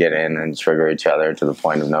 we get in and trigger each other to the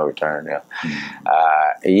point of no return. Yeah,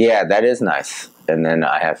 yeah, that is nice. And then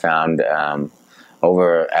I have found you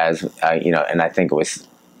know, and I think it was,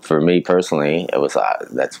 for me personally, it was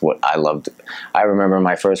that's what I loved. I remember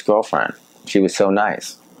my first girlfriend. She was so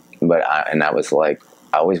nice. And that was like,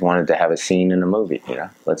 I always wanted to have a scene in a movie, you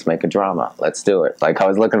know, let's make a drama, let's do it. Like I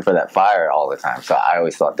was looking for that fire all the time. So I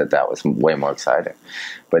always thought that was way more exciting.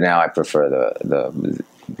 But now I prefer the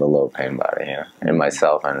low pain body, you know, in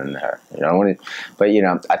myself and in her, you know. But, you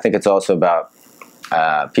know, I think it's also about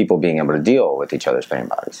people being able to deal with each other's pain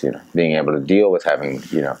bodies, you know, being able to deal with having,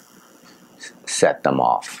 you know, set them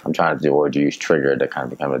off. I'm trying to do the word you use, trigger, to kind of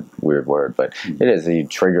become a weird word, but it is. You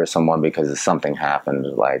trigger someone because something happened.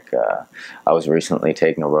 Like I was recently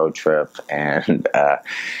taking a road trip, and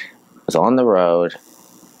was on the road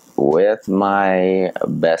with my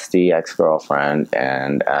bestie ex-girlfriend,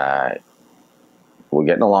 and we're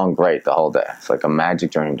getting along great the whole day. It's like a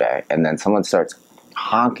magic dream day, and then someone starts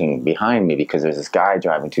honking behind me because there's this guy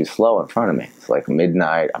driving too slow in front of me. It's like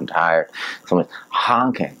midnight, I'm tired, someone's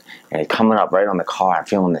honking and he's coming up right on the car. I'm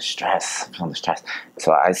feeling the stress.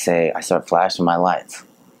 So I start flashing my lights.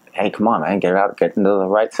 Hey, come on, man, get out, get into the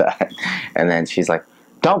right side. And then she's like,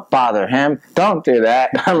 don't bother him, don't do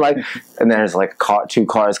that. I'm like, and there's like two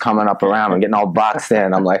cars coming up around. I'm getting all boxed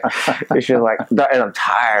in. I'm like, she's like, and I'm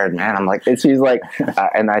tired, man. I'm like, and she's like,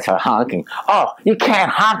 and I start honking. Oh, you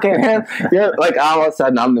can't honk at him. You're like, all of a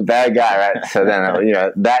sudden I'm the bad guy, right? So then, you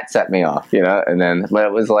know, that set me off, you know. And then, but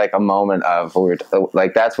it was like a moment of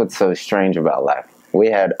like, that's what's so strange about life. We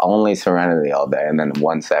had only serenity all day, and then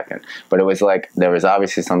 1 second. But it was like there was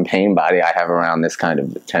obviously some pain body I have around this kind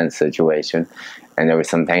of tense situation, and there was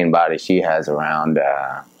some pain body she has around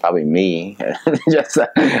probably me. Just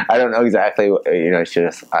I don't know exactly. You know,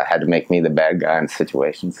 I had to make me the bad guy in the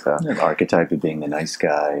situation. So an archetype of being the nice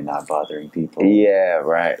guy, not bothering people. Yeah,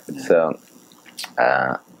 right. Yeah. So.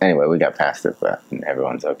 Anyway, we got past it, but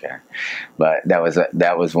everyone's okay. But that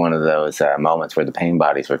was one of those moments where the pain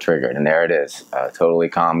bodies were triggered, and there it is, a totally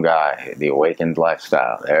calm guy, the awakened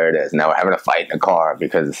lifestyle. There it is. Now we're having a fight in a car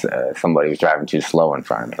because somebody was driving too slow in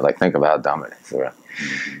front of me. Like, think about how dumb it is. Right?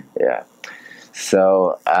 Yeah.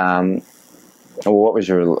 So, what was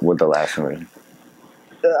the last one?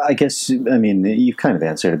 I guess, I mean, you kind of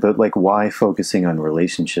answered it, but like, why focusing on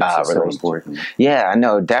relationships is so important? Yeah, I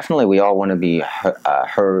know. Definitely, we all want to be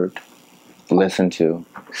heard, listened to,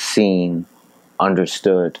 seen,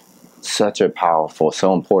 understood. Such a powerful,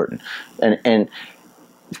 so important. And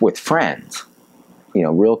with friends, you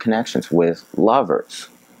know, real connections, with lovers,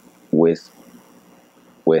 with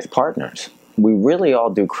partners. We really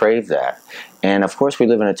all do crave that. And of course, we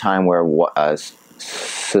live in a time where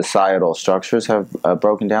societal structures have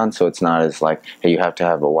broken down, so it's not as like, hey, you have to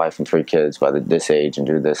have a wife and 3 kids by this age and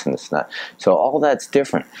do this and this and that. So all that's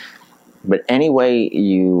different. But any way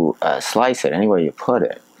you slice it, any way you put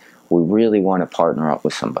it, we really want to partner up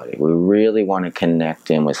with somebody. We really want to connect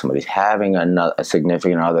in with somebody. Having a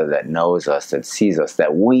significant other that knows us, that sees us,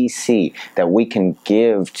 that we see, that we can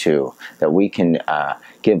give to, that we can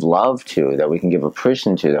give love to, that we can give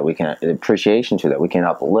appreciation to, that we can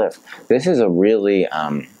uplift. This is a really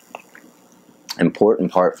important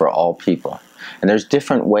part for all people. And there's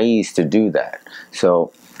different ways to do that.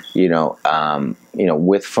 So,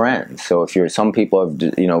 with friends. So if some people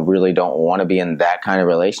really don't want to be in that kind of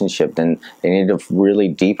relationship, then they need to really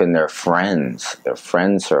deepen their friend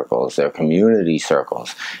circles, their community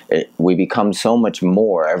circles. We become so much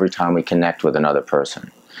more every time we connect with another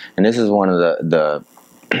person. And this is one of the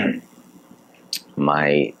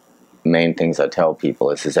my main things I tell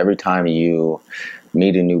people is every time you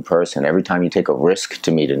meet a new person, every time you take a risk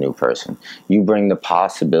to meet a new person, you bring the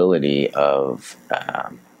possibility of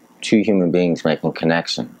two human beings making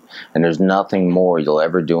connection. And there's nothing more you'll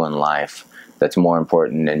ever do in life that's more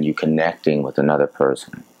important than you connecting with another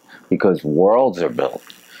person. Because worlds are built,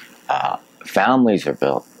 families are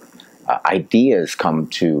built, ideas come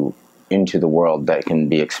into the world that can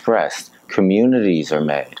be expressed, communities are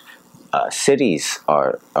made, cities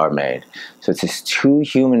are made. So it's just two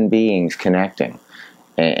human beings connecting.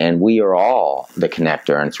 And we are all the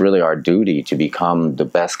connector, and it's really our duty to become the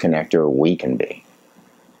best connector we can be.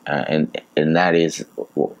 And that is,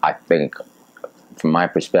 I think, from my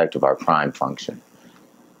perspective, our prime function.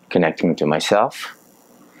 Connecting to myself,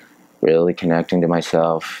 really connecting to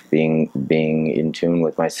myself, being in tune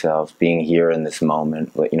with myself, being here in this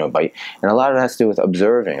moment, and a lot of it has to do with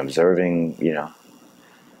observing,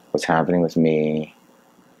 what's happening with me,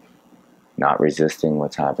 not resisting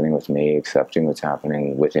what's happening with me, accepting what's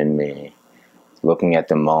happening within me, looking at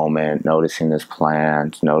the moment, noticing this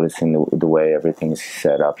plant, noticing the way everything's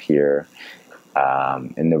set up here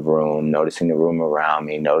in the room, noticing the room around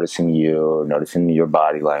me, noticing you, noticing your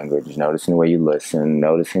body language, noticing the way you listen,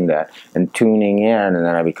 noticing that, and tuning in, and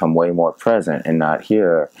then I become way more present and not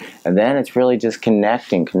here. And then it's really just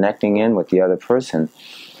connecting in with the other person.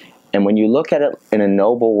 And when you look at it in a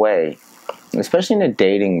noble way, especially in the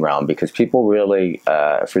dating realm, because people really,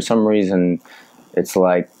 for some reason, it's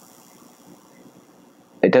like,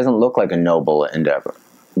 it doesn't look like a noble endeavor.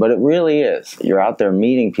 But it really is. You're out there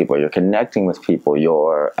meeting people, you're connecting with people,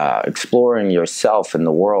 you're exploring yourself in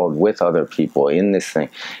the world with other people in this thing,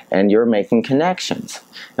 and you're making connections.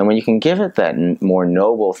 And when you can give it that more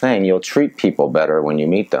noble thing, you'll treat people better when you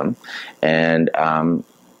meet them, and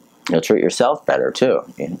you'll treat yourself better too.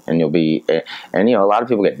 And you'll be, and a lot of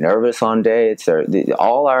people get nervous on dates.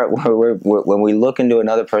 When we look into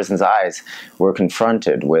another person's eyes, we're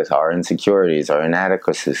confronted with our insecurities, our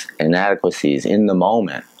inadequacies in the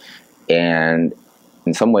moment. And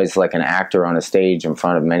in some ways, like an actor on a stage in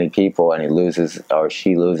front of many people, and he loses or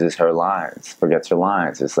she loses her lines, forgets her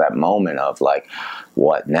lines. It's that moment of like,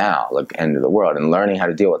 what now? Like, end of the world. And learning how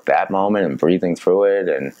to deal with that moment and breathing through it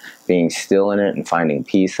and being still in it and finding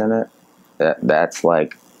peace in it. That's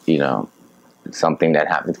like, something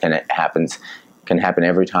that can happen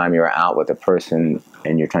every time you're out with a person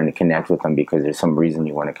and you're trying to connect with them because there's some reason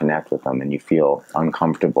you want to connect with them and you feel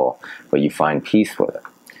uncomfortable, but you find peace with it.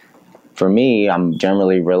 For me, I'm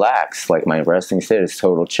generally relaxed. Like, my resting state is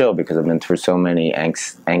total chill because I've been through so many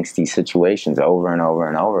angsty situations over and over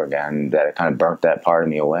and over again that it kind of burnt that part of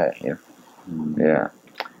me away. Yeah.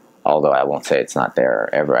 Although I won't say it's not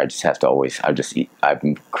there ever. I just have to I've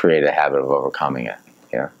created a habit of overcoming it.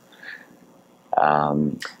 Yeah.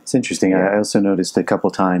 It's interesting. I also noticed a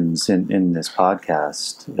couple times in this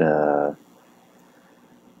podcast,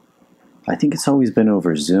 I think it's always been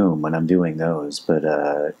over Zoom when I'm doing those,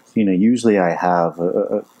 but usually I have,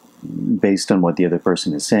 based on what the other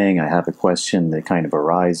person is saying, I have a question that kind of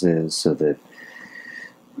arises so that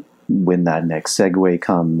when that next segue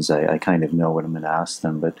comes, I kind of know what I'm going to ask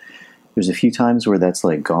them. But there's a few times where that's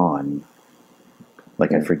like gone,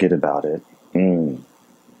 like I forget about it. And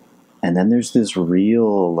then there's this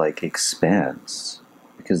real like expanse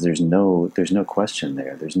because there's no question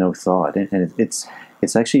there. There's no thought, and it's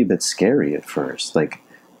actually a bit scary at first. Like,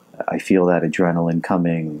 I feel that adrenaline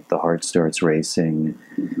coming, the heart starts racing,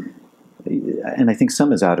 and I think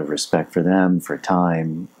some is out of respect for them, for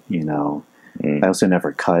time. I also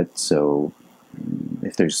never cut, so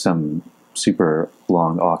if there's some super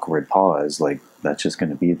long awkward pause, like, that's just going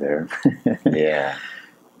to be there. Yeah.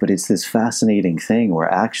 But it's this fascinating thing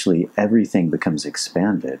where actually everything becomes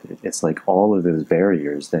expanded. It's like all of those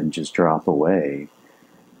barriers then just drop away.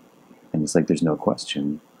 And it's like there's no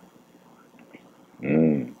question.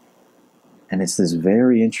 And it's this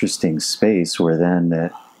very interesting space where then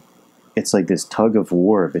it's like this tug of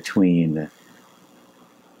war between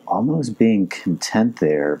almost being content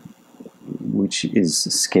there, which is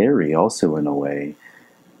scary also in a way,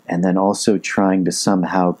 and then also trying to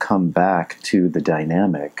somehow come back to the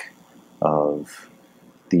dynamic of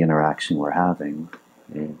the interaction we're having.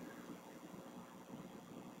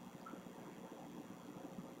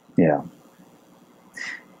 Yeah.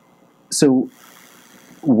 So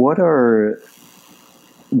when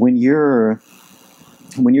you're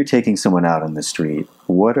taking someone out on the street,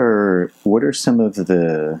 what are some of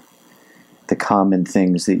the common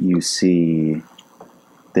things that you see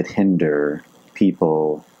that hinder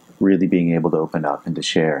people really being able to open up and to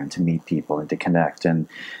share and to meet people and to connect? And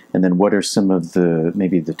then what are some of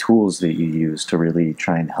maybe the tools that you use to really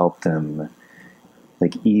try and help them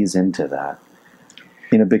like ease into that?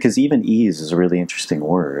 Because even ease is a really interesting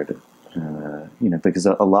word. Because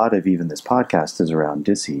a lot of even this podcast is around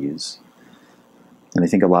dis-ease. And I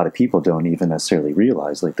think a lot of people don't even necessarily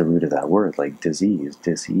realize, like, the root of that word, like disease,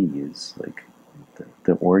 dis-ease, like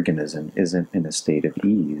the organism isn't in a state of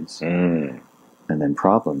ease. And then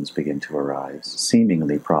problems begin to arise.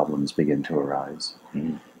 Seemingly problems begin to arise.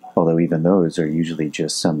 Although even those are usually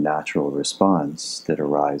just some natural response that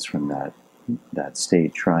arise from that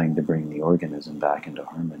state, trying to bring the organism back into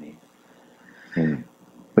harmony.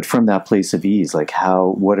 But from that place of ease, like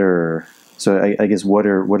I guess what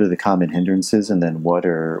are the common hindrances, and then what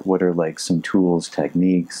are like some tools,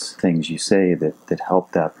 techniques, things you say that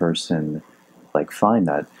help that person like find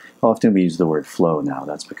that? Often we use the word flow now.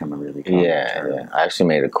 That's become a really common term. Yeah. I actually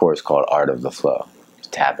made a course called Art of the Flow,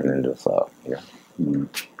 tapping into the flow.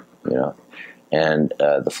 And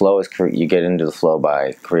the flow is you get into the flow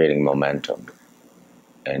by creating momentum,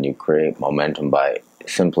 and you create momentum by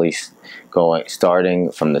simply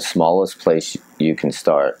starting from the smallest place you can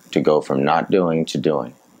start to go from not doing to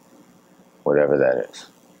doing, whatever that is,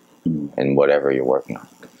 and whatever you're working on.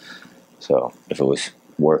 So if it was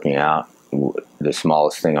working out, the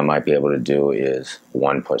smallest thing I might be able to do is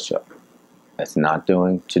one push-up. That's not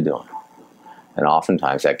doing to doing. And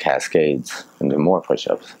oftentimes that cascades into more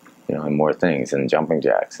push-ups, and more things, and jumping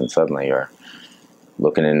jacks, and suddenly you're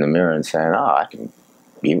looking in the mirror and saying, oh, I can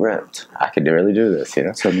be ripped. I could really do this,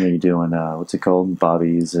 Suddenly you're doing, what's it called?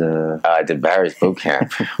 Bobby's... I did Barry's boot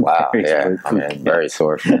camp. Wow, very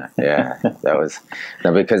sore from that. Yeah, that was...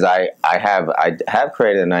 No, because I have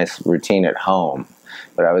created a nice routine at home,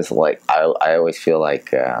 but I was like, I always feel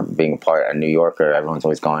like being a New Yorker, everyone's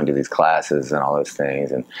always going to these classes and all those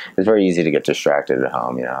things, and it's very easy to get distracted at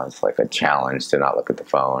home, It's like a challenge to not look at the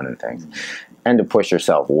phone and things. And to push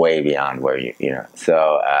yourself way beyond where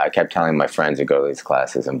So I kept telling my friends to go to these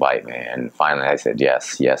classes, invite me, and finally I said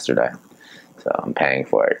yes yesterday. So I'm paying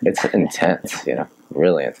for it. It's intense,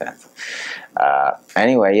 really intense.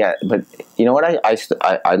 Anyway, yeah, but you know what?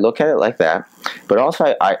 I look at it like that, but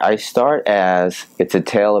also I start as it's a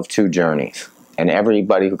tale of two journeys, and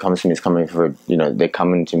everybody who comes to me is coming for they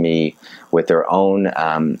come into me with their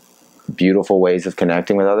own beautiful ways of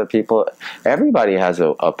connecting with other people. Everybody has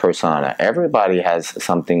a persona. Everybody has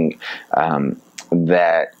something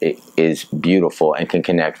that is beautiful and can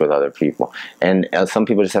connect with other people. And some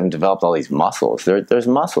people just haven't developed all these muscles. There's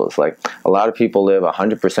muscles. Like a lot of people live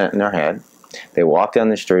 100% in their head. They walk down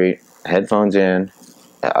the street, headphones in,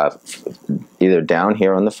 either down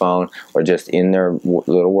here on the phone or just in their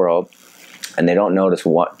little world, and they don't notice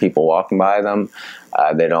what people walking by them.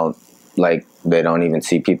 They don't even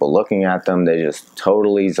see people looking at them. They just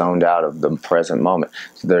totally zoned out of the present moment.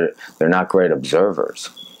 So they're not great observers.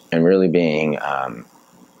 And really being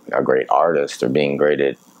a great artist or being great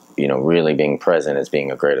at, really being present is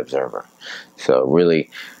being a great observer. So really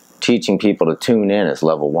teaching people to tune in is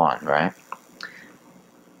level one, right?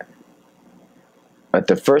 But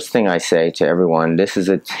the first thing I say to everyone, this is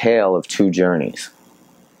a tale of two journeys.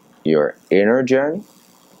 Your inner journey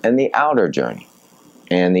and the outer journey.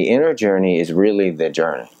 And the inner journey is really the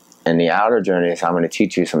journey. And the outer journey is I'm going to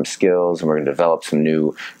teach you some skills, and we're going to develop some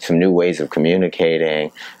new ways of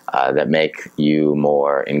communicating that make you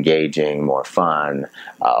more engaging, more fun,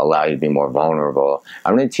 allow you to be more vulnerable.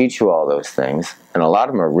 I'm going to teach you all those things, and a lot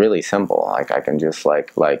of them are really simple. Like I can just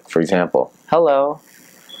like for example, hello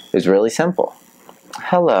is really simple.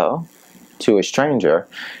 Hello to a stranger.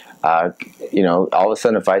 All of a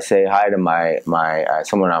sudden, if I say hi to my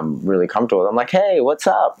someone I'm really comfortable with, I'm like, hey, what's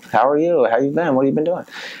up? How are you? How you been? What have you been doing?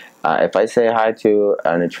 If I say hi to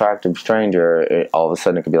an attractive stranger, all of a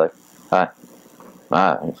sudden it could be like, hi.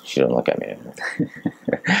 She don't look at me.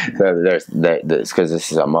 So there's because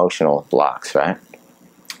this is emotional blocks, right?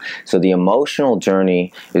 So the emotional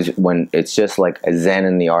journey is when it's just like a Zen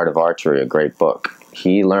in the Art of Archery, a great book.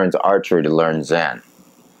 He learns archery to learn Zen.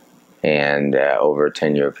 And over a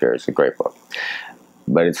 10-year period, it's a great book.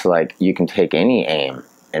 But it's like you can take any aim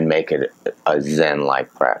and make it a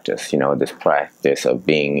Zen-like practice. This practice of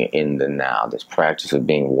being in the now, this practice of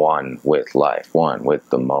being one with life, one with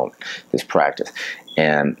the moment, this practice.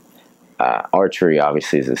 And archery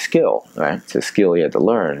obviously is a skill, right? It's a skill he had to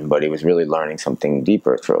learn, but he was really learning something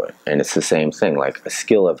deeper through it. And it's the same thing, like a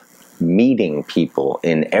skill of meeting people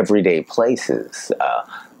in everyday places,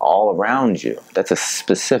 all around you. That's a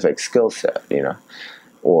specific skill set,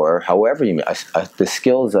 or however you the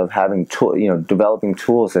skills of having developing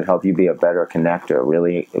tools that help you be a better connector,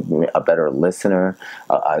 really a better listener,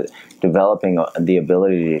 developing the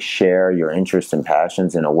ability to share your interests and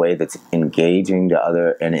passions in a way that's engaging to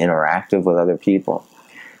other and interactive with other people.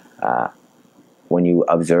 when you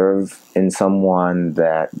observe in someone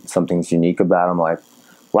that something's unique about them, like,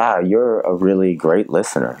 wow, you're a really great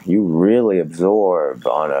listener. You really absorb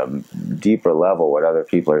on a deeper level what other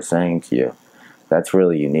people are saying to you. That's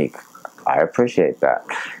really unique. I appreciate that.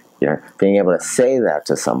 You know, being able to say that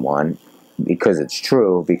to someone because it's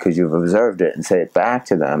true, because you've observed it, and say it back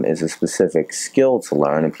to them is a specific skill to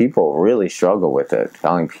learn, and people really struggle with it.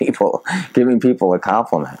 Giving people a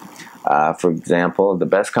compliment. For example, the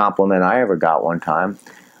best compliment I ever got one time,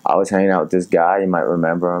 I was hanging out with this guy, you might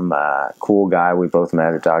remember him, cool guy we both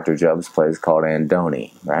met at Dr. Jubb's place called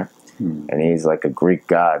Andoni, right? And he's like a Greek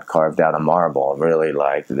god carved out of marble, really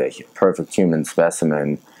like the perfect human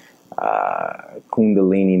specimen,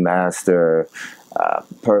 Kundalini master,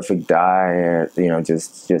 perfect diet, you know,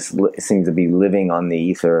 just seems to be living on the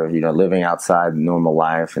ether, you know, living outside normal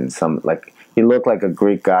life, and he looked like a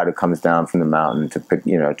Greek god who comes down from the mountain to pick,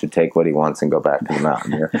 you know, to take what he wants and go back to the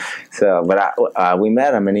mountain. You know? So, but we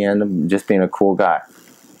met him, and he ended up just being a cool guy.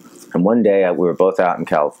 And one day we were both out in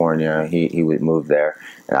California. He moved there,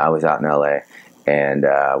 and I was out in LA, and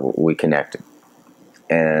we connected.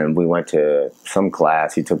 And we went to some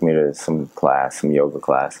class. He took me to some yoga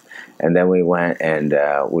class, and then we went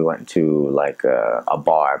to like a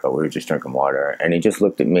bar, but we were just drinking water. And he just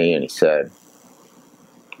looked at me and he said,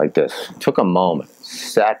 like this, took a moment,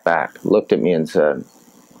 sat back, looked at me and said,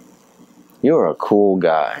 "You're a cool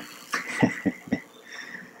guy.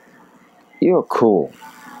 You're cool."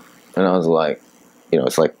 And I was like, you know,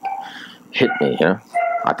 it's like hit me, you know.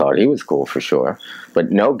 I thought he was cool for sure,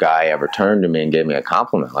 but no guy ever turned to me and gave me a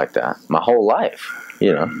compliment like that my whole life,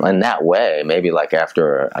 you know, in that way. Maybe like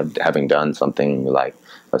after having done something like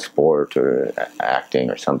a sport or acting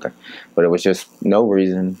or something, but it was just no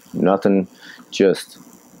reason, nothing, just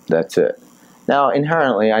that's it. Now,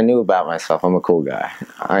 inherently, I knew about myself. I'm a cool guy.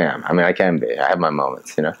 I am. I mean, I can be. I have my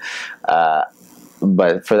moments, you know.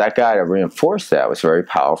 But for that guy to reinforce that was a very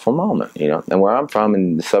powerful moment, you know. And where I'm from,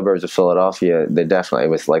 in the suburbs of Philadelphia, it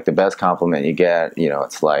was like the best compliment you get. You know,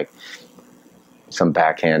 it's like some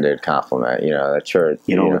backhanded compliment, you know. That sure,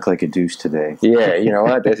 you don't look like a douche today. Yeah, you know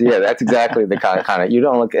what? That's exactly the kind of. You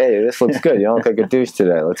don't look. Hey, this looks good. You don't look like a douche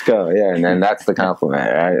today. Let's go. Yeah, and then that's the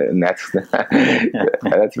compliment, right? And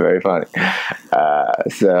that's very funny.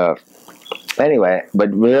 So. Anyway,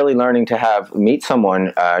 but really learning to meet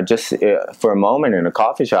someone just for a moment in a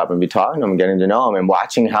coffee shop and be talking to them, getting to know them, and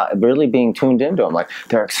watching how, really being tuned into them. Like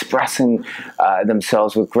they're expressing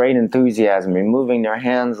themselves with great enthusiasm and moving their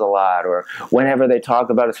hands a lot, or whenever they talk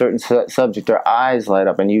about a certain subject, their eyes light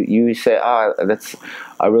up, and you say, "Oh,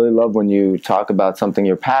 I really love when you talk about something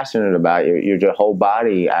you're passionate about. Your whole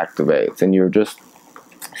body activates, and you're just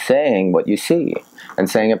saying what you see and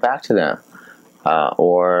saying it back to them."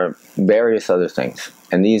 Or various other things.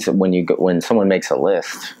 And these, when someone makes a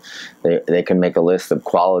list, they can make a list of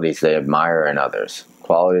qualities they admire in others,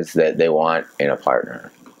 qualities that they want in a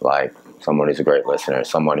partner, like someone who's a great listener,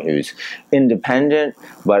 someone who's independent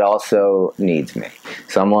but also needs me,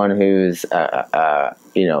 someone who's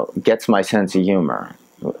you know, gets my sense of humor,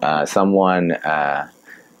 someone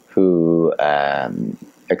who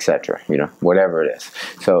etc., you know, whatever it is.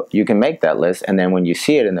 So you can make that list, and then when you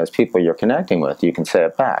see it in those people you're connecting with, you can say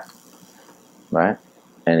it back, right?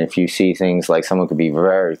 And if you see things like someone could be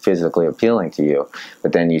very physically appealing to you,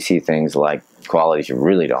 but then you see things like qualities you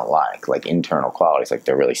really don't like internal qualities, like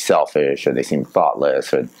they're really selfish, or they seem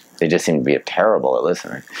thoughtless, or they just seem to be terrible at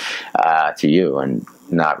listening to you, and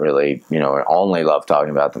not really, you know, or only love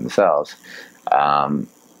talking about themselves,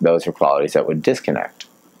 those are qualities that would disconnect,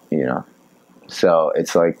 you know. So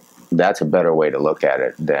it's like, that's a better way to look at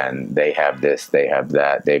it than they have this, they have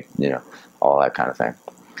that, they, you know, all that kind of thing.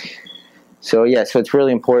 So yeah, so it's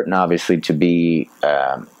really important, obviously, to be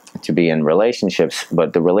in relationships,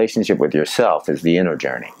 but the relationship with yourself is the inner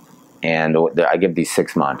journey. And I give these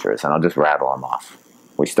 6 mantras, and I'll just rattle them off.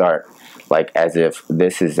 We start like as if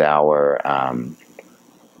this is our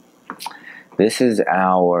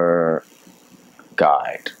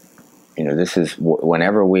guide. You know, this is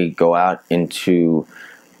whenever we go out into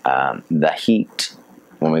the heat,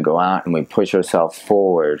 when we go out and we push ourselves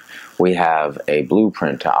forward, we have a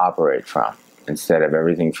blueprint to operate from, instead of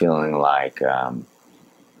everything feeling like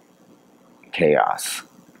chaos.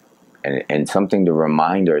 And something to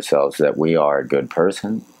remind ourselves that we are a good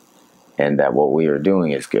person and that what we are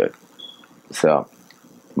doing is good. So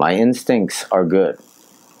my instincts are good.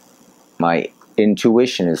 My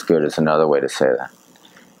intuition is good is another way to say that.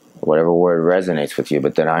 Whatever word resonates with you,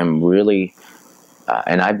 but then I'm really,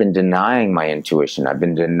 and I've been denying my intuition, I've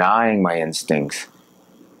been denying my instincts.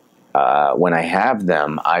 When I have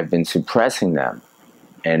them, I've been suppressing them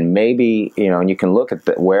And maybe, you know, and you can look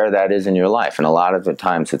at where that is in your life. And a lot of the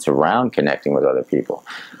times it's around connecting with other people.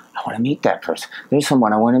 I want to meet that person. There's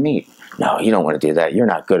someone I want to meet. No, you don't want to do that. You're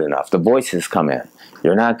not good enough. The voices come in.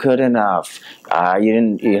 You're not good enough. You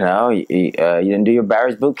didn't, you know, you didn't do your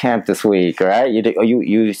Barry's boot camp this week, right?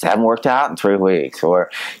 You haven't worked out in 3 weeks, or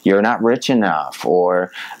you're not rich enough,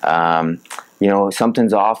 or you know,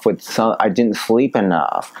 something's off with I didn't sleep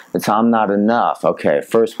enough. I'm not enough. Okay,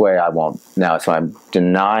 first way I won't now. So I'm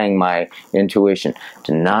denying my intuition,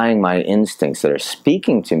 denying my instincts that are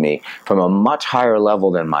speaking to me from a much higher level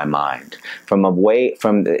than my mind.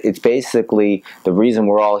 It's basically the reason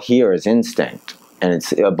we're all here is instinct. And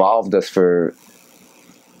it's evolved us for,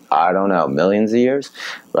 I don't know, millions of years,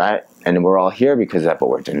 right? And we're all here because of that, but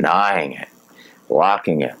we're denying it,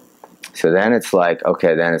 blocking it. So then it's like,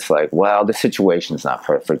 okay, well, the situation's not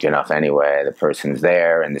perfect enough anyway. The person's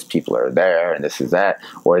there, and these people are there, and this is that.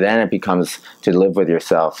 Or then it becomes to live with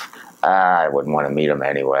yourself. I wouldn't want to meet them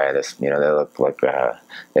anyway.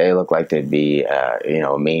 They look like they'd be,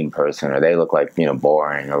 a mean person, or they look like,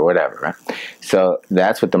 boring, or whatever. Right? So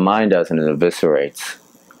that's what the mind does, and it eviscerates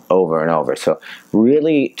over and over. So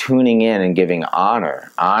really tuning in and giving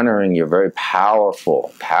honoring your very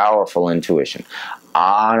powerful intuition,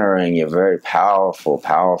 honoring your very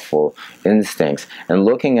powerful instincts, and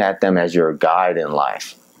looking at them as your guide in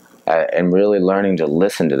life, and really learning to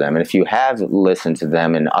listen to them. And if you have listened to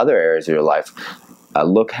them in other areas of your life,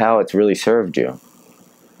 look how it's really served you,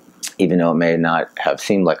 even though it may not have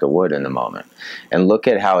seemed like it would in the moment. And look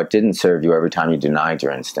at how it didn't serve you every time you denied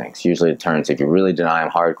your instincts. Usually if you really deny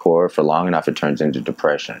them hardcore for long enough, it turns into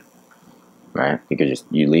depression. Right? Because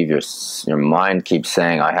you leave your mind keeps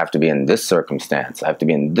saying, I have to be in this circumstance. I have to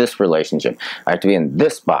be in this relationship. I have to be in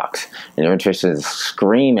this box. And your interest is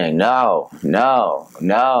screaming, no.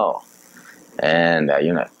 And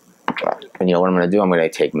you know what I'm going to do? I'm going to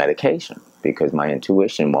take medication because my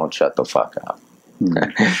intuition won't shut the fuck up.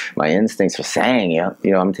 My instincts are saying, I'm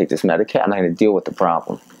going to take this medication. I'm not going to deal with the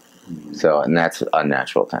problem. So, and that's a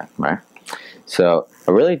natural thing, right? So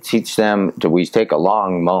I really teach them we take a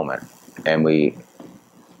long moment, and we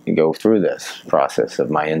go through this process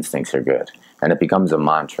of my instincts are good. And it becomes a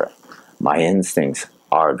mantra. My instincts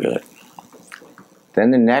are good.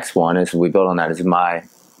 Then the next one is, we build on that, is my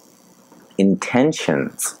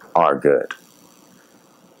intentions are good.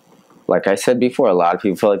 Like I said before, a lot of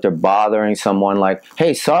people feel like they're bothering someone, like,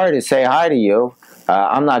 hey, sorry to say hi to you.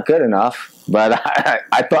 I'm not good enough. But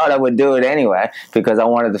I thought I would do it anyway because I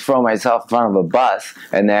wanted to throw myself in front of a bus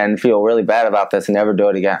and then feel really bad about this and never do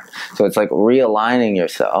it again. So it's like realigning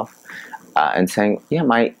yourself and saying, yeah,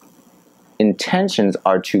 my intentions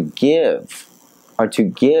are to give.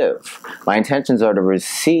 My intentions are to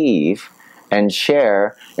receive and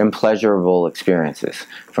share in pleasurable experiences,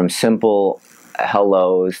 from simple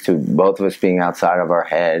hellos to both of us being outside of our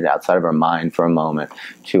head, outside of our mind for a moment,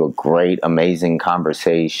 to a great, amazing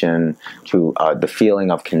conversation, to the feeling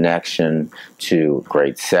of connection, to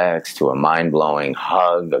great sex, to a mind-blowing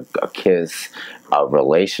hug, a kiss, a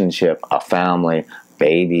relationship, a family,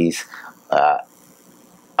 babies.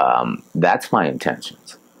 That's my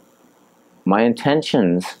intentions. My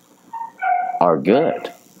intentions are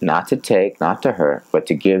good. Not to take, not to hurt, but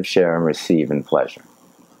to give, share, and receive in pleasure.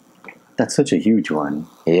 That's such a huge one.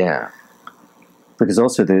 Yeah. Because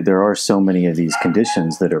also there are so many of these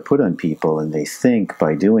conditions that are put on people, and they think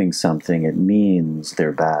by doing something it means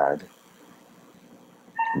they're bad.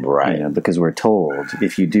 Right. Because we're told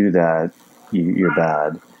if you do that, you're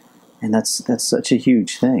bad. And that's such a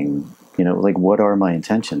huge thing. Like, what are my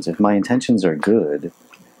intentions? If my intentions are good,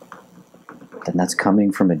 then that's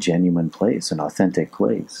coming from a genuine place, an authentic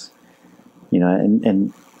place.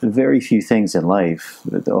 And very few things in life,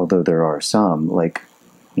 although there are some, like,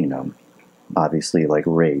 obviously, like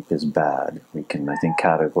rape is bad. We can, I think,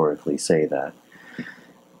 categorically say that.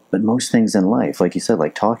 But most things in life, like you said,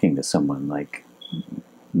 like talking to someone, like,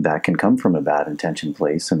 that can come from a bad intention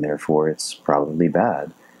place, and therefore it's probably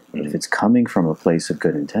bad. But if it's coming from a place of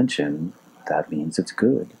good intention, that means it's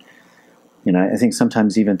good. I think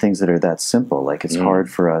sometimes even things that are that simple, like it's hard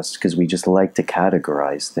for us because we just like to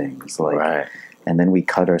categorize things, like, right. And then we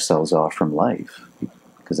cut ourselves off from life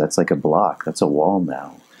because that's like a block, that's a wall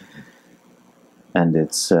now. And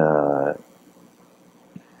it's,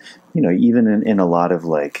 even in a lot of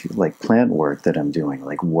like plant work that I'm doing,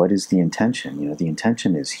 like, what is the intention? The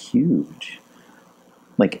intention is huge.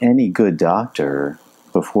 Like any good doctor,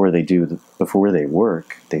 before they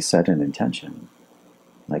work, they set an intention.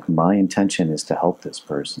 Like, my intention is to help this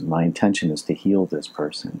person. My intention is to heal this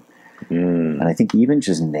person. And I think even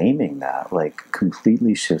just naming that, like,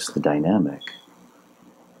 completely shifts the dynamic.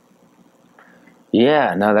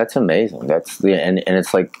 Yeah, no, that's amazing. That's the and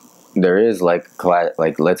it's like there is like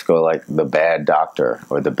let's go like the bad doctor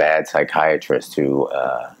or the bad psychiatrist who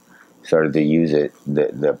started to use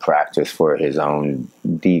the practice for his own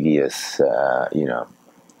devious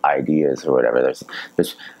ideas or whatever.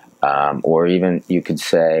 There's or even you could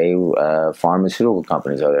say pharmaceutical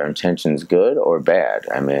companies, are their intentions good or bad?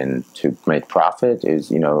 I mean, to make profit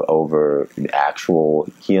is, over actual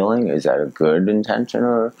healing, is that a good intention,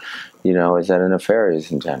 or is that a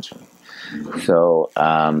nefarious intention? So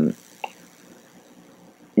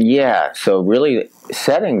so really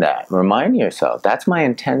setting that, reminding yourself, that's my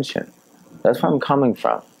intention, that's where I'm coming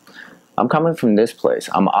from. I'm coming from this place,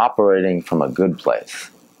 I'm operating from a good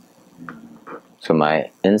place. So my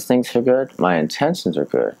instincts are good, my intentions are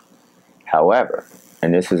good. However,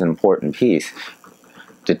 and this is an important piece,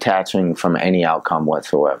 detaching from any outcome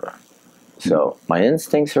whatsoever. So my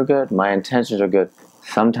instincts are good, my intentions are good.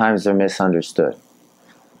 Sometimes they're misunderstood.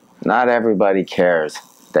 Not everybody cares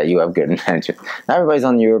that you have good intentions. Not everybody's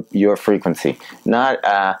on your frequency. Not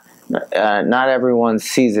everyone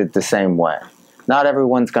sees it the same way. Not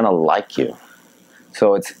everyone's going to like you.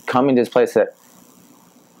 So it's coming to this place that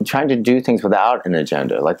I'm trying to do things without an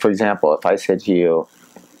agenda. Like, for example, if I said to you,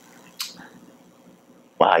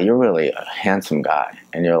 wow, you're really a handsome guy.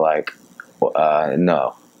 And you're like,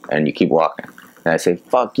 no. And you keep walking. And I say,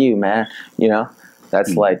 fuck you, man.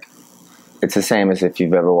 That's like, it's the same as if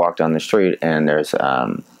you've ever walked on the street and there's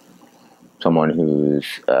someone who's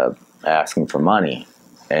asking for money.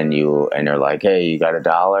 And they're like, hey, you got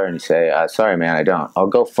 $1? And you say, sorry, man, I don't. I'll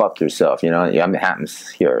go fuck yourself. It happens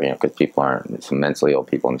here, because people aren't some mentally ill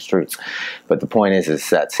people in the streets. But the point is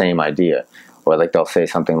that same idea. Or like they'll say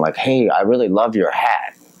something like, hey, I really love your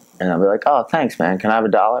hat. And I'll be like, oh, thanks, man. Can I have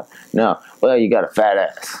 $1? No. Well, you got a fat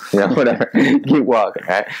ass. Whatever. Keep walking,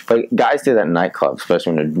 right? But guys do that in nightclubs,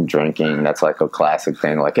 especially when they're drinking. That's like a classic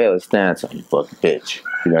thing. Like, hey, let's dance on you fucking bitch.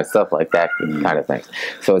 Stuff like that kind of things.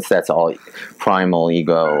 So that's all primal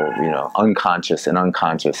ego, unconscious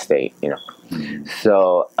state,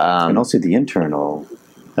 So, and also the internal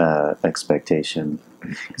expectation,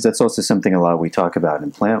 because that's also something a lot we talk about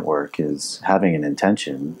in plant work, is having an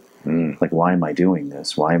intention. Like, why am I doing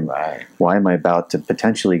this? Why am I about to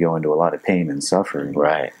potentially go into a lot of pain and suffering?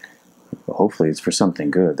 Right. Well, hopefully it's for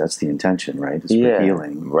something good. That's the intention, right? It's for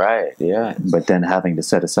healing. Right, yeah. But then having to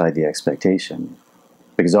set aside the expectation.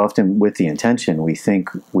 Because often with the intention, we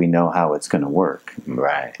think we know how it's going to work.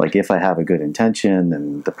 Right. Like, if I have a good intention,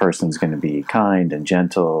 then the person's going to be kind and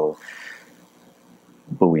gentle.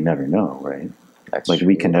 But we never know, right? That's like, true.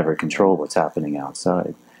 We can never control what's happening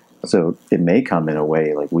outside. So it may come in a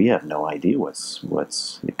way like we have no idea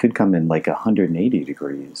it could come in like 180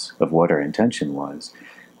 degrees of what our intention was.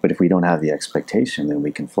 But if we don't have the expectation, then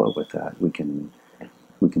we can flow with that. We can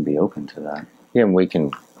be open to that. Yeah, and we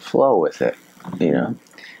can flow with it,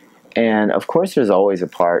 And of course there's always a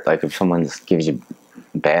part, like if someone gives you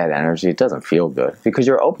bad energy, it doesn't feel good because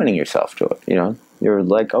you're opening yourself to it, You're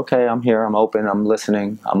like, okay, I'm here, I'm open, I'm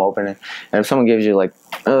listening, I'm opening. And if someone gives you like,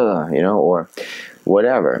 or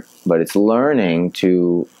whatever, but it's learning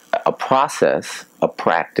to a practice,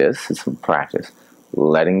 it's a practice,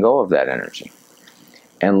 letting go of that energy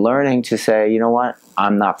and learning to say, you know what,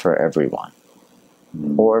 I'm not for everyone.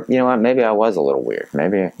 Or, you know what, maybe I was a little weird.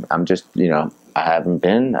 Maybe I'm just, I haven't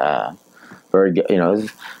been very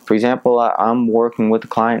good. For example, I'm working with a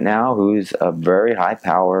client now who's a very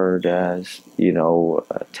high-powered,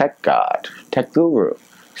 tech god, tech guru.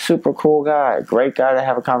 Super cool guy, great guy to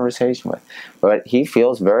have a conversation with. But he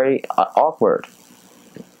feels very awkward.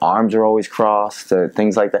 Arms are always crossed,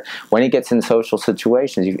 things like that. When he gets in social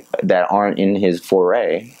situations that aren't in his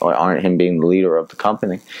foray, or aren't him being the leader of the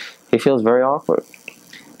company, he feels very awkward.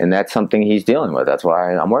 And that's something he's dealing with. That's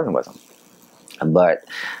why I'm working with him. But,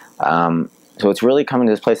 so it's really coming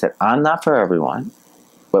to this place that I'm not for everyone,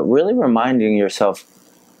 but really reminding yourself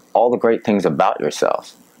all the great things about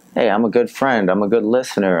yourself. Hey, I'm a good friend, I'm a good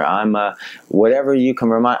listener, I'm whatever you can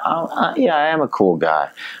remind. I am a cool guy.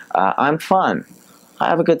 I'm fun. I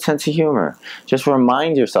have a good sense of humor. Just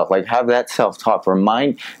remind yourself, like, have that self-talk.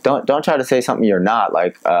 Don't try to say something you're not,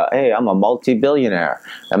 like, hey, I'm a multi-billionaire.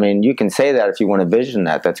 I mean, you can say that if you want to vision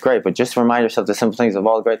that, that's great, but just remind yourself the simple things of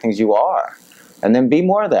all the great things you are. And then be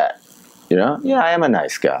more of that, Yeah, I am a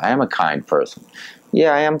nice guy. I am a kind person.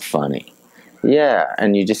 Yeah, I am funny. Yeah,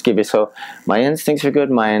 and you just give it, so my instincts are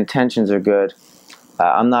good, my intentions are good,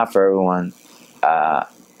 I'm not for everyone,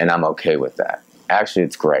 and I'm okay with that. Actually,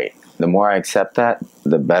 it's great. The more I accept that,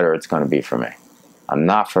 the better it's going to be for me. I'm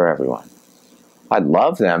not for everyone. I'd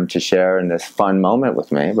love them to share in this fun moment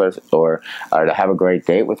with me, or to have a great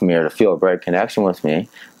date with me, or to feel a great connection with me,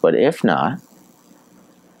 but if not,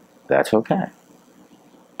 that's okay.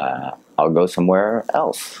 I'll go somewhere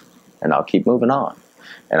else, and I'll keep moving on.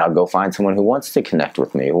 And I'll go find someone who wants to connect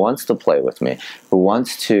with me, who wants to play with me, who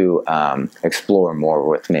wants to explore more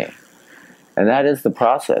with me. And that is the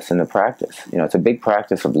process and the practice. It's a big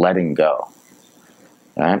practice of letting go.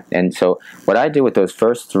 Right? And so what I do with those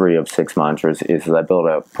first 3 of 6 mantras is I build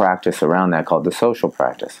a practice around that called the social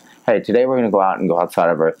practice. Hey, today we're going to go out and go outside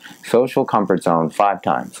of our social comfort zone 5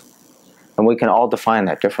 times. And we can all define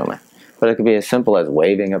that differently. But it could be as simple as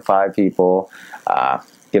waving at 5 people,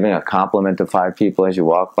 giving a compliment to 5 people as you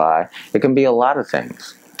walk by. It can be a lot of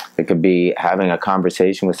things. It could be having a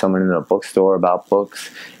conversation with someone in a bookstore about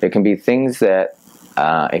books. It can be things that,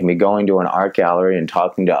 it can be going to an art gallery and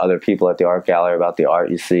talking to other people at the art gallery about the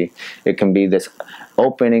art you see. It can be this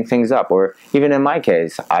opening things up. Or even in my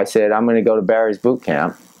case, I said I'm going to go to Barry's boot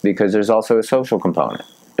camp because there's also a social component.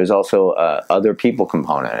 There's also other people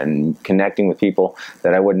component and connecting with people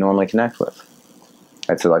that I wouldn't normally connect with.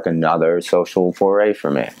 That's like another social foray for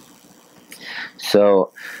me.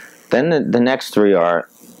 So then the next 3 are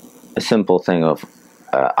a simple thing of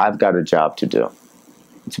I've got a job to do.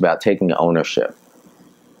 It's about taking ownership.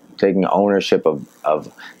 Taking ownership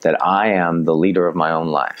of that I am the leader of my own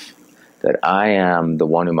life. That I am the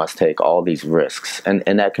one who must take all these risks. And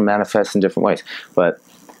that can manifest in different ways. But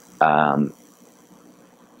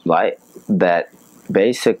like that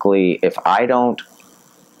basically if I don't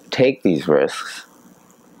take these risks,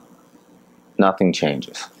 nothing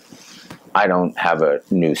changes. I don't have a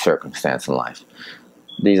new circumstance in life.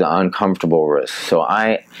 These are uncomfortable risks. So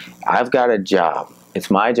I've got a job. It's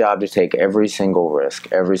my job to take every single risk,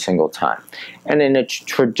 every single time. And in a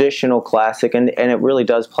traditional classic, and it really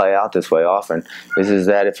does play out this way often, is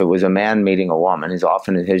that if it was a man meeting a woman, it's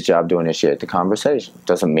often his job to initiate the conversation. It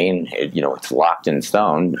doesn't mean it's locked in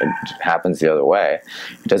stone. It happens the other way.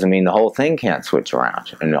 It doesn't mean the whole thing can't switch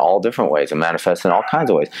around in all different ways. It manifests in all kinds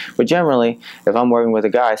of ways. But generally, if I'm working with a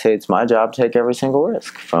guy, I say it's my job to take every single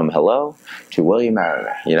risk, from hello to will you marry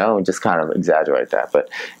me, and just kind of exaggerate that. But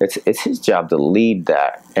it's his job to lead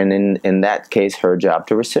that, and in that case, her job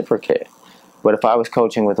to reciprocate. But if I was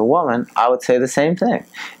coaching with a woman, I would say the same thing.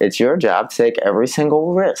 It's your job to take every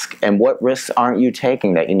single risk. And what risks aren't you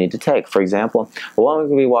taking that you need to take? For example, a woman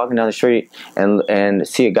could be walking down the street and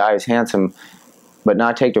see a guy who's handsome, but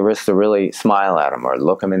not take the risk to really smile at him or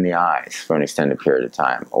look him in the eyes for an extended period of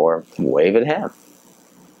time, or wave at him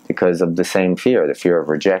because of the same fear, the fear of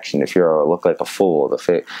rejection, the fear I look like a fool,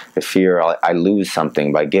 the fear I lose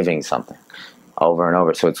something by giving something over and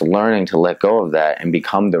over. So it's learning to let go of that and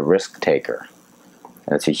become the risk taker.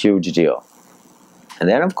 And it's a huge deal. And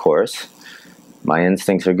then, of course, my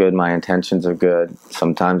instincts are good, my intentions are good.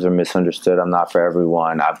 Sometimes they're misunderstood. I'm not for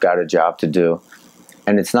everyone. I've got a job to do.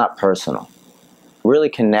 And it's not personal. Really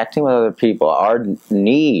connecting with other people, our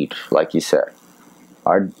need, like you said,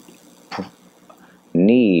 our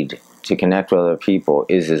need to connect with other people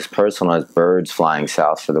is as personal as birds flying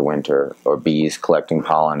south for the winter or bees collecting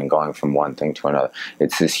pollen and going from one thing to another.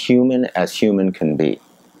 It's as human can be.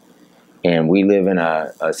 And we live in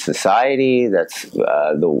a society that's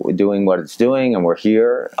doing what it's doing, and we're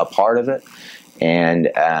here, a part of it, and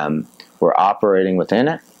we're operating within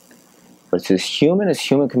it. But it's as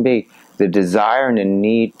human can be. The desire and the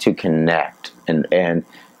need to connect, and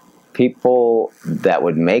people that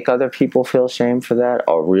would make other people feel shame for that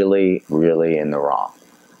are really, really in the wrong.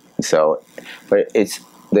 So, but it's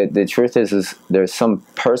the truth is there's some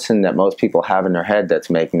person that most people have in their head that's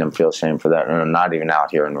making them feel shame for that, and they're not even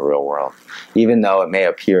out here in the real world. Even though it may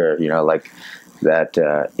appear, like that,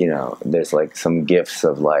 there's like some gifs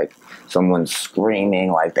of like someone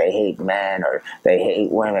screaming like they hate men or they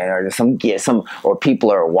hate women, or there's or people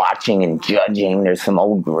are watching and judging. There's some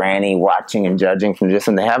old granny watching and judging from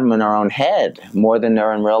and they have them in their own head more than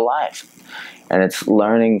they're in real life. And it's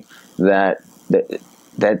learning that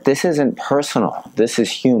this isn't personal. This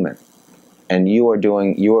is human, and you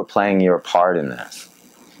are playing your part in this.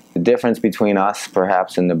 The difference between us,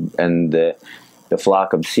 perhaps, and the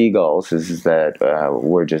flock of seagulls is that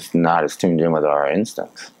we're just not as tuned in with our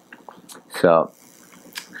instincts. So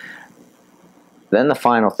then the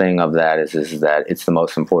final thing of that is that it's the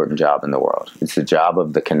most important job in the world. It's the job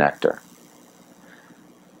of the connector.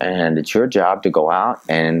 And it's your job to go out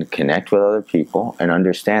and connect with other people and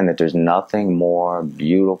understand that there's nothing more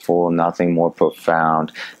beautiful, nothing more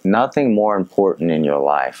profound, nothing more important in your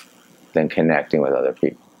life than connecting with other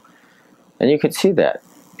people. And you can see that.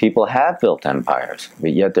 People have built empires,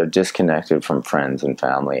 but yet they're disconnected from friends and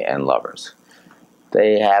family and lovers.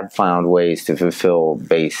 They have found ways to fulfill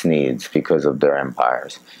base needs because of their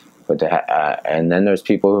empires. And then there's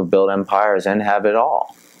people who've built empires and have it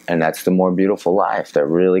all. and that's the more beautiful life. They're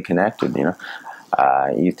really connected, you know.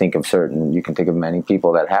 You can think of many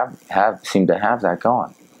people that seem to have that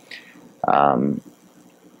going.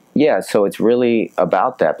 Yeah, so it's really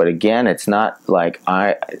about that. But again, it's not like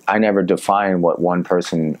I never define what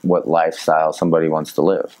lifestyle somebody wants to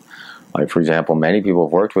live. Like, for example, many people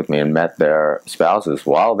have worked with me and met their spouses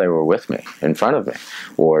while they were with me, in front of me,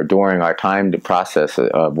 or during our timed process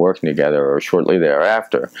of working together, or shortly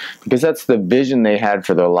thereafter, because that's the vision they had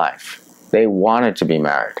for their life. They wanted to be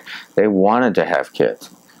married. They wanted to have kids.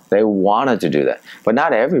 They wanted to do that. But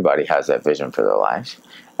not everybody has that vision for their life.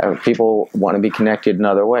 People want to be connected in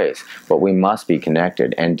other ways, but we must be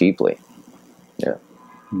connected, and deeply. Yeah.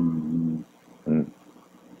 Mm-hmm.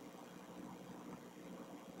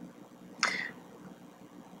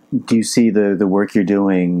 Do you see the work you're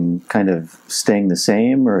doing kind of staying the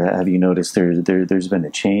same, or have you noticed there's been a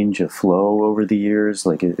change of flow over the years?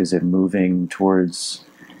 Like, is it moving towards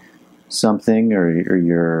something,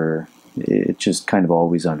 or it's just kind of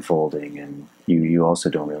always unfolding, and you also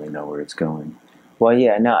don't really know where it's going? Well,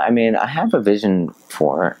 yeah, no, I mean, I have a vision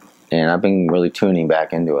for it, and I've been really tuning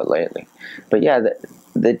back into it lately. But yeah,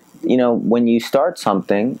 you know, when you start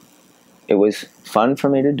something, it was fun for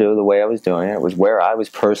me to do the way I was doing it. It was where I was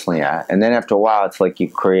personally at. And then after a while, it's like you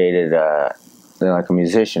created like a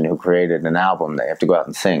musician who created an album that you have to go out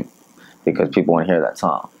and sing because people want to hear that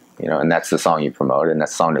song, you know, and that's the song you promoted, and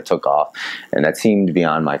that's the song that took off, and that seemed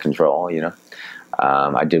beyond my control, you know.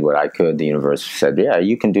 I did what I could. The universe said, yeah,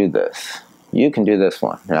 you can do this. You can do this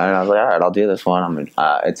one. And I was like, all right, I'll do this one.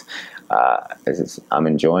 I'm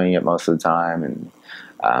enjoying it most of the time.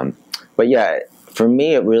 And but yeah, for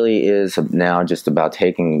me, it really is now just about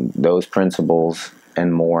taking those principles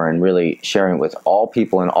and more, and really sharing with all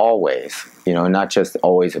people in all ways. You know, not just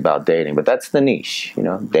always about dating, but that's the niche. You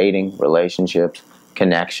know, dating, relationships,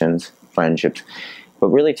 connections, friendships. But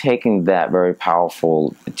really taking that very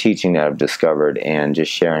powerful teaching that I've discovered and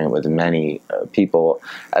just sharing it with as many people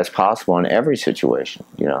as possible in every situation,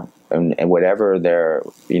 you know, and whatever they're,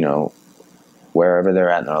 you know, wherever they're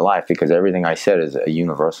at in their life, because everything I said is a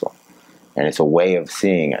universal. And it's a way of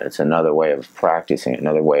seeing it. It's another way of practicing it,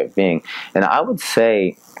 another way of being. And I would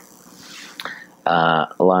say,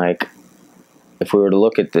 like, if we were to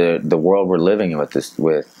look at the world we're living in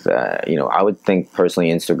you know, I would think personally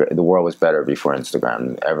Instagram, the world was better before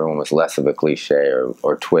Instagram. Everyone was less of a cliche,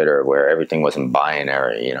 or Twitter, where everything wasn't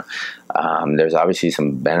binary, you know. There's obviously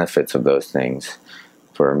some benefits of those things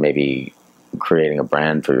for maybe creating a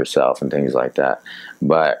brand for yourself and things like that.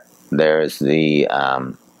 But there's this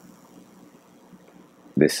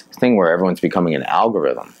thing where everyone's becoming an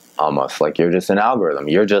algorithm. Almost like you're just an algorithm.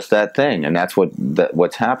 You're just that thing, and that's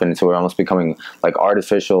what's happened. So we're almost becoming like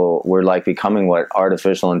artificial. We're like becoming what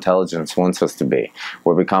artificial intelligence wants us to be.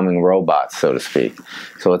 We're becoming robots, so to speak.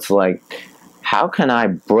 So it's like, how can I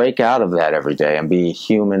break out of that every day and be a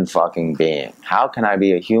human fucking being? How can I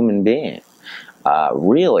be a human being?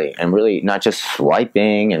 Really not just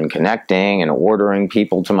swiping and connecting and ordering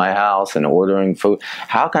people to my house and ordering food.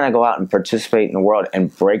 How can I go out and participate in the world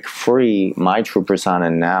and break free my true persona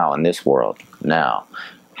now in this world now?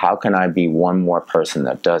 How can I be one more person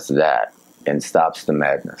that does that and stops the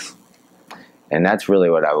madness? And that's really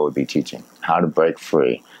what I would be teaching. How to break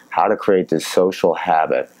free. How to create this social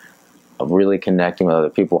habit of really connecting with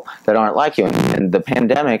other people that aren't like you. And the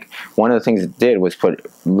pandemic, one of the things it did was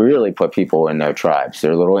really put people in their tribes,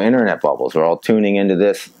 their little internet bubbles. They're all tuning into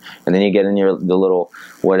this, and then you get in the little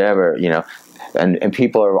whatever, you know, and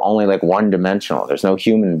people are only like one-dimensional. There's no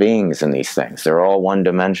human beings in these things. They're all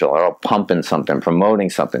one-dimensional. They're all pumping something, promoting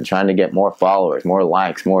something, trying to get more followers, more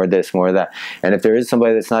likes, more of this, more of that. And if there is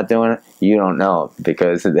somebody that's not doing it, you don't know,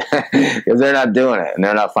 because they're not doing it, and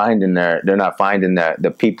they're not finding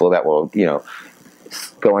the people that will, you know,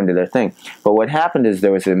 go into their thing. But what happened is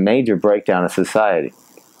there was a major breakdown of society.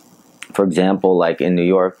 For example, like in New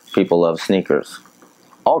York, people love sneakers.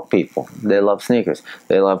 All people, they love sneakers.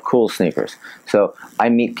 They love cool sneakers. So I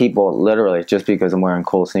meet people literally just because I'm wearing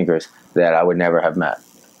cool sneakers that I would never have met.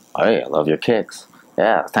 Hey, I love your kicks.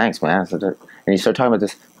 Yeah, thanks, man. And you start talking about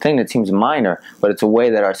this thing that seems minor, but it's a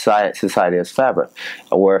way that our society is fabric.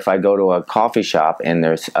 Or if I go to a coffee shop and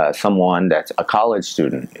there's someone that's a college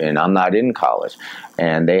student and I'm not in college,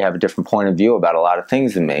 and they have a different point of view about a lot of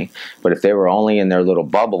things than me, but if they were only in their little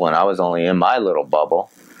bubble and I was only in my little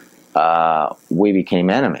bubble, we became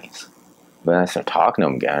enemies. But then I start talking to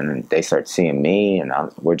them again, and they start seeing me, and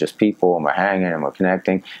we're just people, and we're hanging, and we're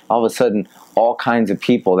connecting. All of a sudden, all kinds of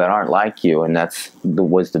people that aren't like you, and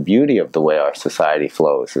was the beauty of the way our society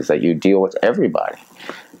flows, is that you deal with everybody.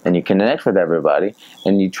 and you connect with everybody,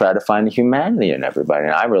 and you try to find the humanity in everybody.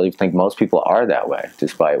 And I really think most people are that way,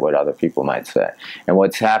 despite what other people might say. And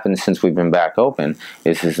what's happened since we've been back open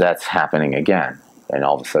is that's happening again. And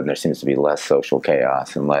all of a sudden there seems to be less social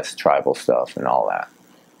chaos and less tribal stuff and all that.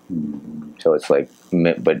 So it's like,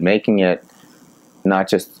 but making it not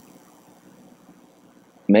just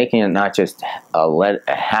letting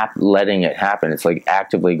it happen. It's like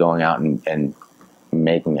actively going out and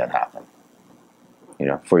making it happen, you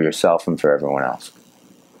know, for yourself and for everyone else.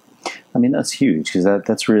 I mean, that's huge, because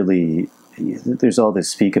that's really, there's all this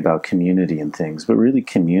speak about community and things, but really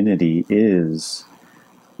community is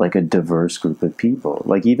like a diverse group of people.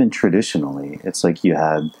 Like even traditionally, it's like you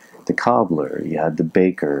had the cobbler, you had the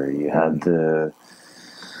baker, you had the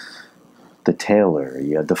tailor,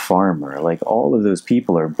 you had the farmer. Like all of those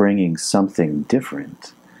people are bringing something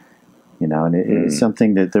different, you know, and it's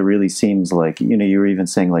something that really seems like, you know, you were even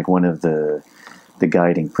saying like one of the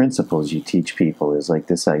guiding principles you teach people is like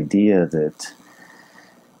this idea that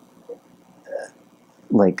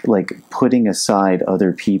like putting aside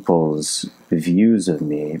other people's views of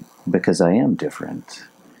me because I am different,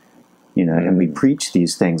 you know, and we preach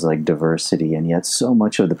these things like diversity, and yet so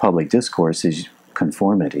much of the public discourse is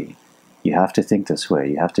conformity. You have to think this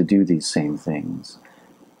way. You have to do these same things.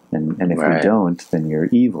 And if you don't, then you're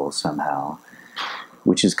evil somehow,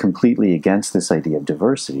 which is completely against this idea of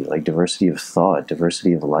diversity, like diversity of thought,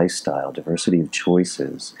 diversity of lifestyle, diversity of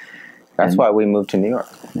choices. That's why we moved to New York.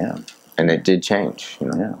 Yeah. And it did change, you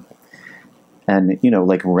know. Yeah. And, you know,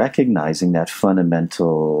 like recognizing that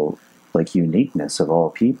fundamental, like, uniqueness of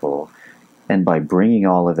all people. And by bringing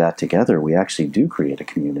all of that together, we actually do create a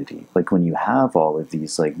community. Like when you have all of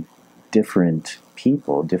these, like, different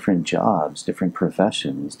people, different jobs, different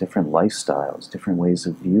professions, different lifestyles, different ways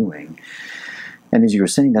of viewing. And as you were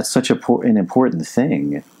saying, that's such an important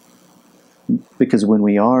thing. Because when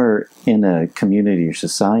we are in a community or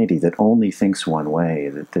society that only thinks one way,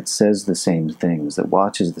 that says the same things, that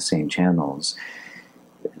watches the same channels,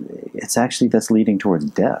 it's actually, that's leading towards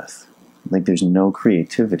death. Like there's no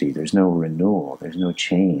creativity, there's no renewal, there's no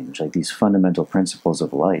change. Like these fundamental principles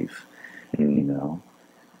of life, you know,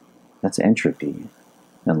 that's entropy.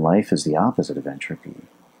 And life is the opposite of entropy.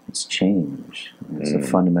 It's change. It's a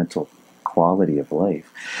fundamental quality of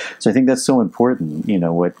life. So I think that's so important, you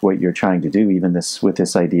know, what you're trying to do, even with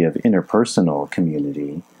this idea of interpersonal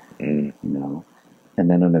community, you know, and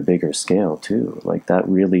then on a bigger scale too. Like that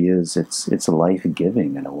really is, it's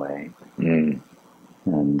life-giving in a way. And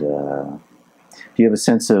do you have a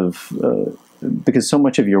sense of, because so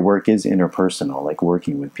much of your work is interpersonal, like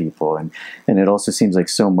working with people, and it also seems like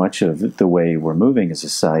so much of the way we're moving as a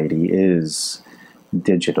society is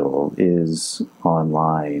digital, is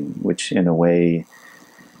online, which in a way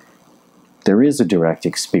there is a direct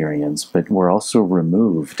experience, but we're also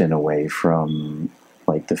removed in a way from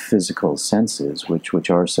like the physical senses, which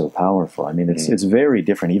are so powerful. I mean, it's very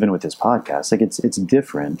different, even with this podcast. Like it's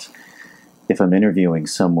different if I'm interviewing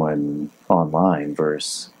someone online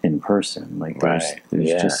versus in person. Like there's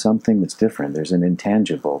just something that's different. There's an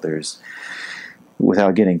intangible. There's,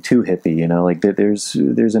 without getting too hippie, you know, like there's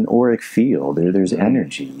an auric field. There's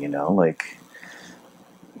energy, you know, like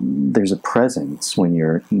there's a presence when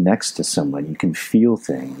you're next to someone. You can feel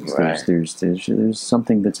things. There's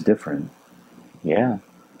something that's different. Yeah,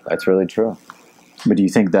 that's really true. But do you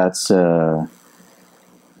think that's? Do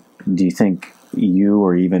you think you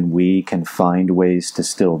or even we can find ways to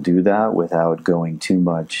still do that without going too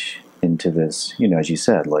much into this? You know, as you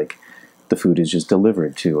said, like the food is just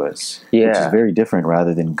delivered to us, which is very different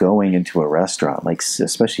rather than going into a restaurant, like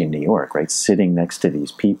especially in New York, right? Sitting next to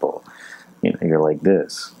these people, you know, you're like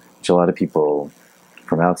this, which a lot of people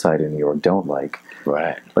from outside of New York don't like.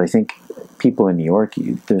 Right. But I think people in New York,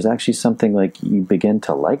 there's actually something like you begin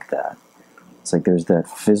to like that. It's like there's that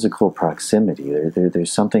physical proximity.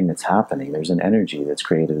 There's something that's happening. There's an energy that's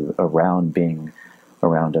created around being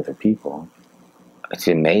around other people. It's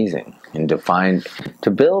amazing. And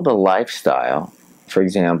to build a lifestyle, for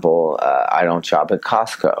example, I don't shop at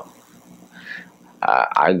Costco.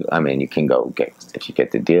 I mean, you can go if you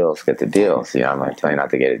get the deals, get the deals. You know, I'm not telling you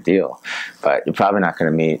not to get a deal, but you're probably not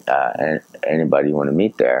going to meet anybody you want to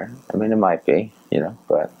meet there. I mean, it might be, you know,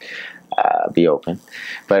 but be open.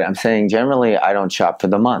 But I'm saying generally, I don't shop for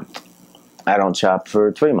the month. I don't shop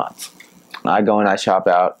for 3 months. I go and I shop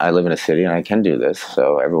out. I live in a city and I can do this,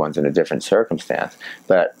 so everyone's in a different circumstance.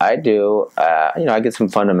 But I do, you know, I get some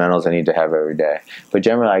fundamentals I need to have every day. But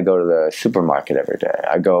generally, I go to the supermarket every day.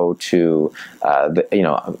 I go to, you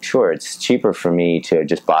know, sure, it's cheaper for me to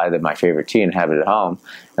just buy my favorite tea and have it at home,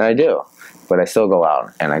 and I do. but I still go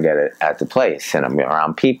out and I get it at the place, and I'm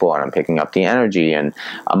around people, and I'm picking up the energy, and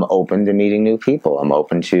I'm open to meeting new people. I'm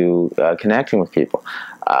open to connecting with people.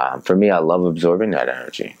 For me, I love absorbing that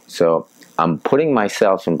energy. So I'm putting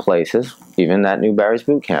myself in places, even that New Barry's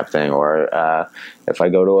Boot Camp thing, or if I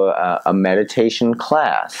go to a meditation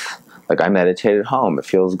class. Like, I meditate at home. It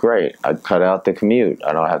feels great. I cut out the commute.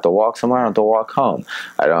 I don't have to walk somewhere. I don't have to walk home.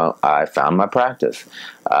 I found my practice.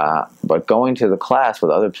 But going to the class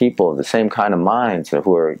with other people of the same kind of minds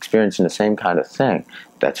who are experiencing the same kind of thing,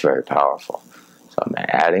 that's very powerful. So I'm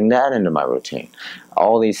adding that into my routine.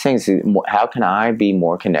 All these things, how can I be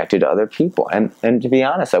more connected to other people? And to be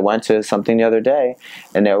honest, I went to something the other day,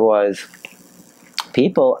 and there was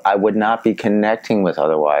people I would not be connecting with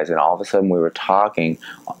otherwise, and all of a sudden we were talking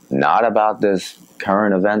not about this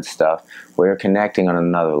current event stuff. We were connecting on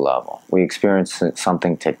another level. We experienced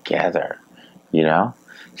something together, you know?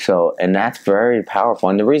 So, and that's very powerful.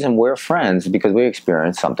 And the reason we're friends is because we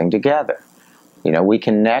experienced something together. You know, we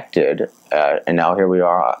connected, and now here we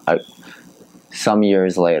are, some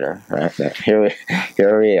years later, right? Here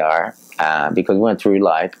we are. Because we went through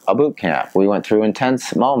like a boot camp. We went through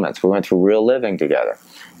intense moments. We went through real living together.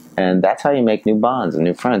 And that's how you make new bonds and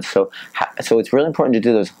new friends. So it's really important to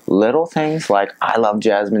do those little things like, I love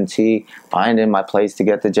jasmine tea, find in my place to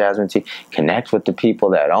get the jasmine tea, connect with the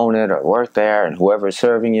people that own it or work there and whoever's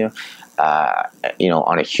serving you, you know,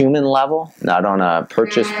 on a human level, not on a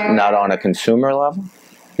purchase, not on a consumer level,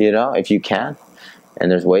 you know, if you can. And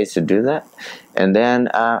there's ways to do that. And then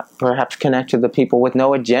perhaps connect to the people with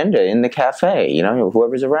no agenda in the cafe. You know,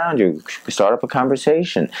 whoever's around you, start up a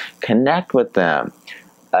conversation, connect with them,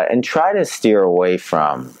 and try to steer away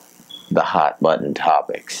from the hot button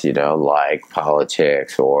topics, you know, like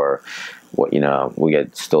politics or what, you know, we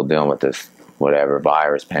get still dealing with this whatever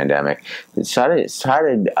virus pandemic. Try to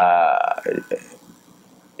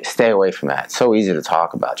stay away from that. It's so easy to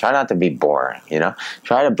talk about. Try not to be boring, you know.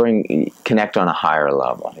 Try to connect on a higher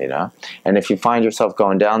level, you know. And if you find yourself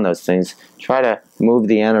going down those things, try to move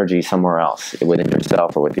the energy somewhere else within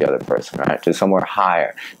yourself or with the other person, right? To somewhere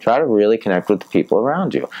higher. Try to really connect with the people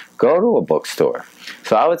around you. Go to a bookstore.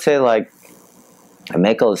 So I would say, like,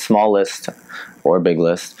 make a small list or a big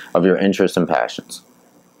list of your interests and passions.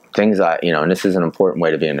 Things that, you know, and this is an important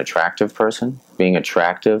way to be an attractive person. Being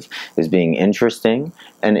attractive is being interesting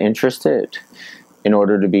and interested. In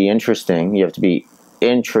order to be interesting, you have to be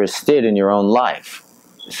interested in your own life.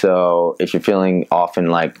 So if you're feeling often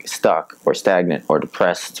like stuck or stagnant or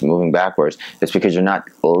depressed, moving backwards, it's because you're not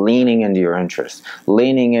leaning into your interests,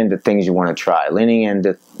 leaning into things you want to try, leaning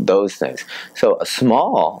into those things. So a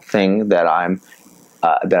small thing that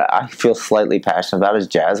that I feel slightly passionate about is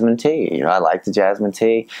jasmine tea. You know, I like the jasmine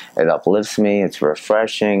tea. It uplifts me. It's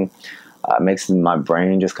refreshing. It makes my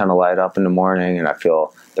brain just kind of light up in the morning, and I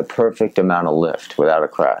feel the perfect amount of lift without a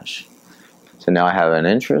crash. So now I have an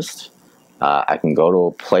interest. I can go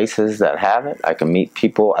to places that have it. I can meet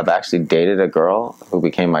people. I've actually dated a girl who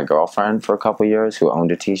became my girlfriend for a couple years who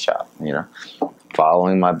owned a tea shop, you know,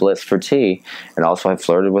 following my bliss for tea. And also I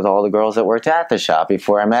flirted with all the girls that worked at the shop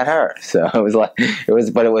before I met her. So it was like,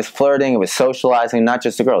 but it was flirting, it was socializing, not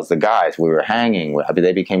just the girls, the guys. We were hanging,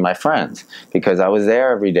 they became my friends because I was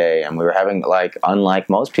there every day, and we were having, like, unlike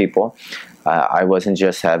most people, I wasn't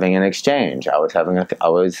just having an exchange. I was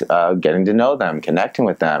getting to know them, connecting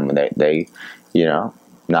with them. They, you know,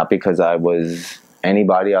 not because I was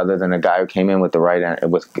anybody other than a guy who came in with the right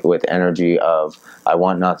with energy of, I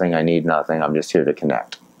want nothing, I need nothing, I'm just here to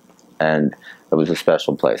connect. And it was a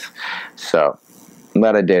special place. So,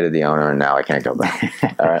 but I dated the owner, and now I can't go back.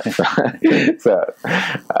 All right.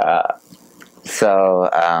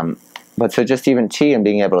 But so just even tea and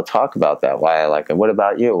being able to talk about that, why I like it. What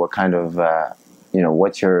about you? What kind of, you know,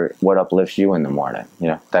 what uplifts you in the morning? You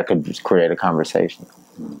know, that could just create a conversation.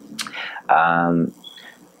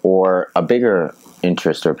 Or a bigger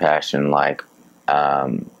interest or passion, like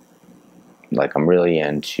I'm really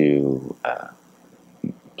into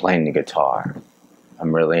playing the guitar.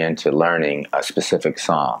 I'm really into learning a specific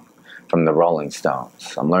song from the Rolling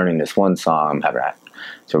Stones. I'm learning this one song.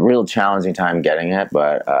 It's a real challenging time getting it,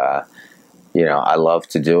 but you know, I love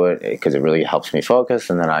to do it because it really helps me focus,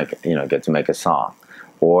 and then I, you know, get to make a song.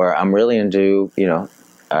 Or I'm really into, you know,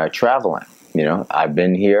 traveling. You know, I've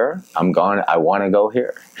been here, I'm gone, I want to go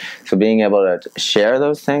here. So being able to share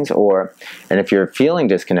those things, and if you're feeling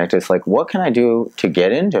disconnected, it's like, what can I do to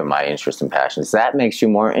get into my interests and passions? That makes you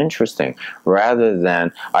more interesting, rather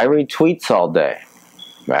than, I read tweets all day,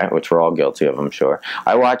 right? Which we're all guilty of, I'm sure.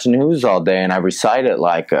 I watch news all day and I recite it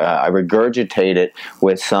like, I regurgitate it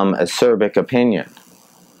with some acerbic opinion,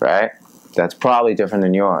 right? That's probably different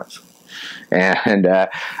than yours. And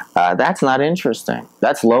that's not interesting.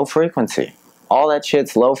 That's low frequency. All that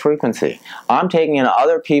shit's low frequency. I'm taking in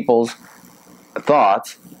other people's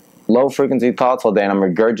thoughts, low frequency thoughts all day, and I'm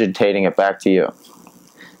regurgitating it back to you.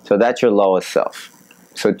 So that's your lowest self.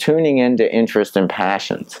 So tuning into interest and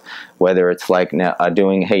passions, whether it's like now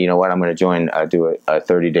doing, hey, you know what, I'm going to do a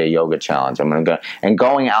 30-day yoga challenge. I'm going to go, and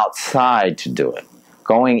going outside to do it,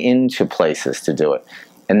 going into places to do it.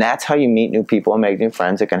 And that's how you meet new people and make new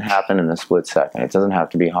friends. It can happen in a split second. It doesn't have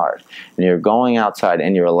to be hard. And you're going outside,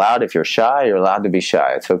 and you're allowed, if you're shy, you're allowed to be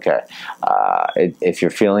shy. It's okay. If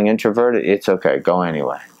you're feeling introverted, it's okay. Go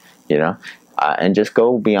anyway, you know. And just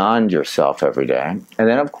go beyond yourself every day. And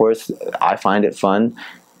then, of course, I find it fun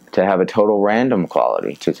to have a total random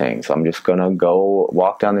quality to things. I'm just going to go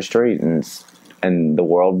walk down the street, and the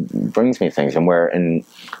world brings me things. And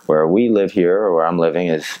where we live here, or where I'm living,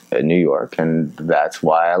 is in New York, and that's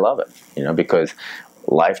why I love it. You know, because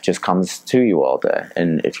life just comes to you all day.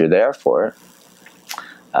 And if you're there for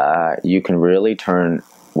it, you can really turn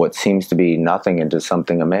what seems to be nothing into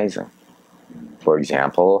something amazing. For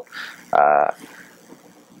example,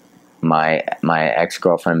 my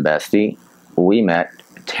ex-girlfriend Bestie, we met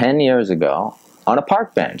 10 years ago on a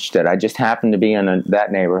park bench that I just happened to be in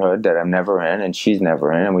that neighborhood that I'm never in, and she's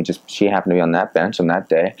never in, and she happened to be on that bench on that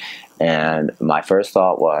day. And my first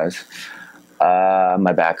thought was,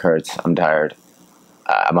 my back hurts, I'm tired.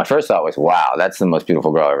 My first thought was, wow, that's the most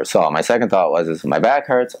beautiful girl I ever saw. My second thought was, my back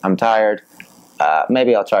hurts, I'm tired.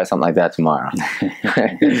 Maybe I'll try something like that tomorrow.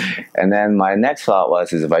 And then my next thought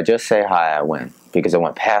was, if I just say hi, I win. Because I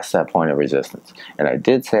went past that point of resistance. And I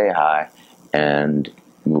did say hi, and,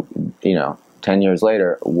 you know, 10 years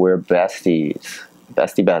later, we're besties.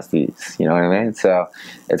 Besties, you know what I mean? So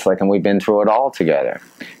it's like, and we've been through it all together.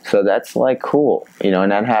 So that's like cool, you know,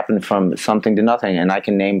 and that happened from something to nothing. And I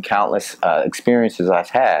can name countless experiences I've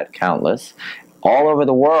had, countless, all over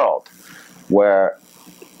the world, where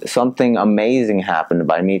something amazing happened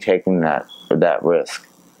by me taking that risk,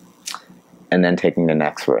 and then taking the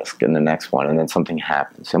next risk and the next one, and then something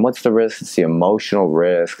happens. And what's the risk? It's the emotional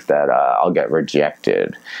risk that I'll get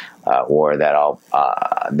rejected, or that I'll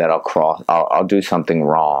do something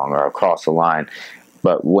wrong, or I'll cross a line.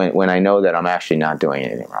 But when I know that I'm actually not doing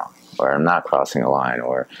anything wrong, or I'm not crossing a line,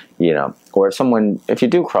 or, you know, or if you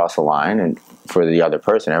do cross a line, and for the other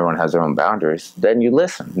person, everyone has their own boundaries, then you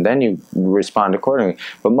listen, then you respond accordingly.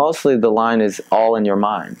 But mostly the line is all in your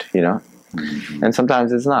mind, you know? Mm-hmm. And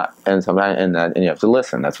sometimes it's not. And sometimes, and you have to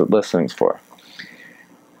listen. That's what listening's for.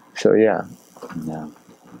 So, yeah. Yeah.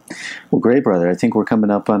 Well, great, brother. I think we're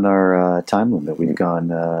coming up on our time limit. We've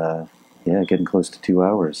gone, getting close to 2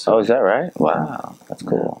 hours. So. Oh, is that right? Wow. That's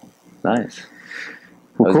cool. Yeah. Nice.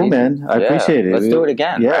 Well, cool, man. I appreciate it. Let's do it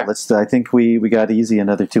again. Yeah, right? I think we got easy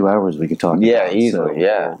another 2 hours we could talk about. Yeah, easily,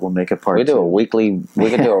 so We'll make it part we two. We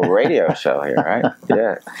could do a radio show here, right?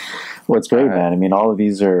 Yeah. Well, it's great, man. I mean, all of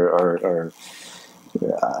these are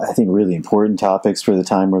I think, really important topics for the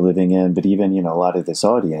time we're living in. But even, you know, a lot of this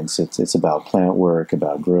audience, it's about plant work,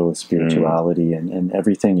 about growth, spirituality, and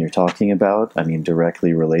everything you're talking about, I mean,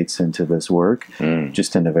 directly relates into this work,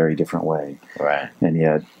 just in a very different way. Right. And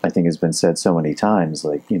yet, I think it's been said so many times,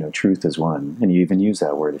 like, you know, truth is one. And you even use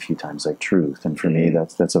that word a few times, like truth. And for me,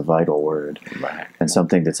 that's a vital word. Right. And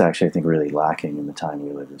something that's actually, I think, really lacking in the time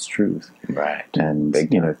we live is truth. Right. And,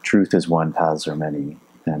 you know, truth is one, paths are many.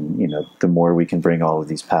 And, you know, the more we can bring all of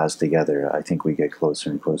these paths together, I think we get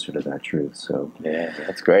closer and closer to that truth. So, yeah,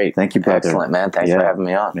 that's great. Thank you, brother. Excellent, man. Thanks for having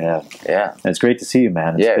me on. Yeah. Yeah. And it's great to see you,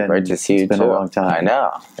 man. Great to see you, too. It's been a long time. I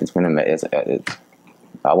know. It's been amazing.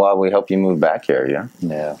 Well, we hope you move back here, yeah?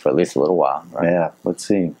 Yeah. For at least a little while, right? Yeah. Let's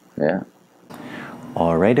see. Yeah.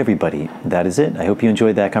 All right, everybody. That is it. I hope you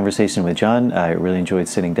enjoyed that conversation with John. I really enjoyed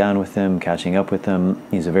sitting down with him, catching up with him.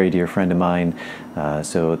 He's a very dear friend of mine,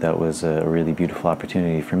 so that was a really beautiful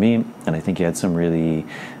opportunity for me, and I think he had some really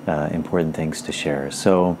important things to share.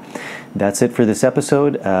 So that's it for this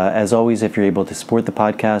episode. As always, if you're able to support the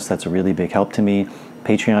podcast, that's a really big help to me.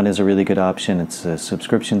 Patreon is a really good option. It's a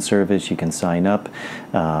subscription service. You can sign up,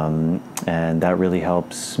 and that really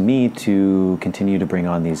helps me to continue to bring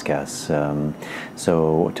on these guests.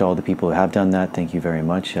 So to all the people who have done that, thank you very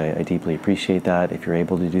much. I deeply appreciate that. If you're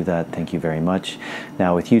able to do that, thank you very much.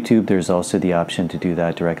 Now with YouTube, there's also the option to do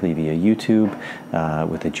that directly via YouTube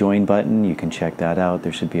with a join button. You can check that out.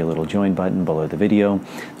 There should be a little join button below the video.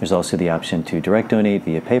 There's also the option to direct donate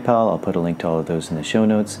via PayPal. I'll put a link to all of those in the show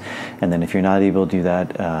notes. And then if you're not able to do that,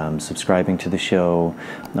 subscribing to the show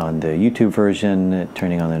on the YouTube version,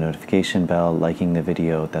 turning on the notification bell, liking the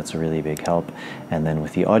video, that's a really big help. And then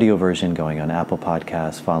with the audio version, going on Apple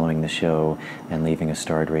Podcasts, following the show, and leaving a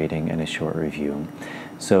starred rating and a short review.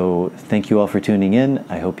 So thank you all for tuning in.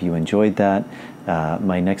 I hope you enjoyed that.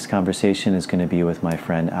 My next conversation is going to be with my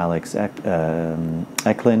friend Alex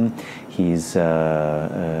Eklund. He's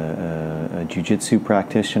a jiu-jitsu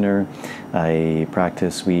practitioner. We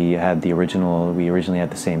originally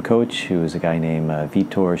had the same coach, who was a guy named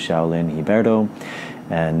Vitor Shaolin Ribeiro.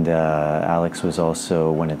 And Alex was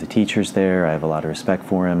also one of the teachers there. I have a lot of respect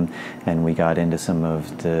for him. And we got into some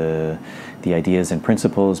of the ideas and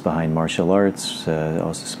principles behind martial arts.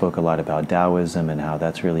 Also spoke a lot about Taoism and how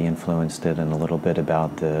that's really influenced it, and a little bit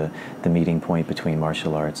about the meeting point between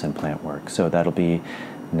martial arts and plant work. So that'll be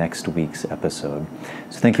next week's episode.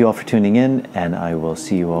 So thank you all for tuning in, and I will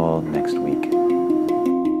see you all next week.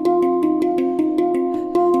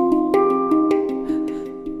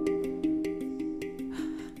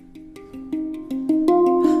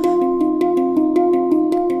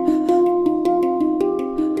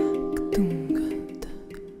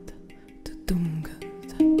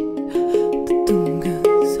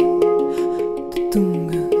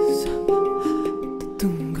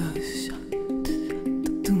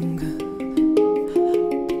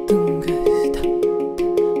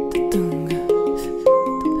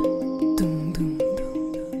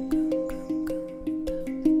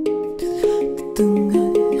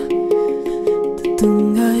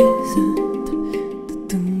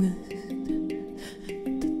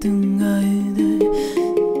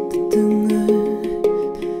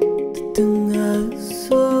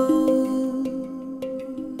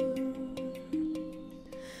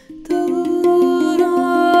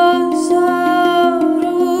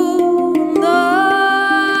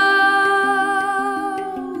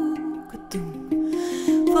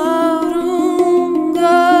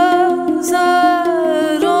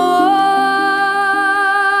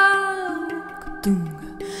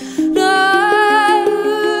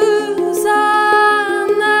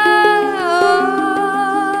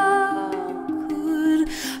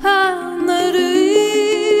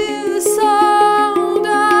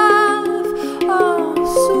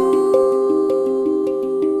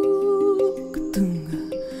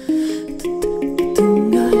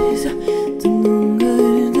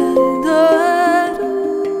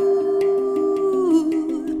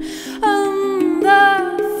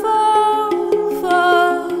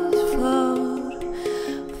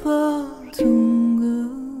 To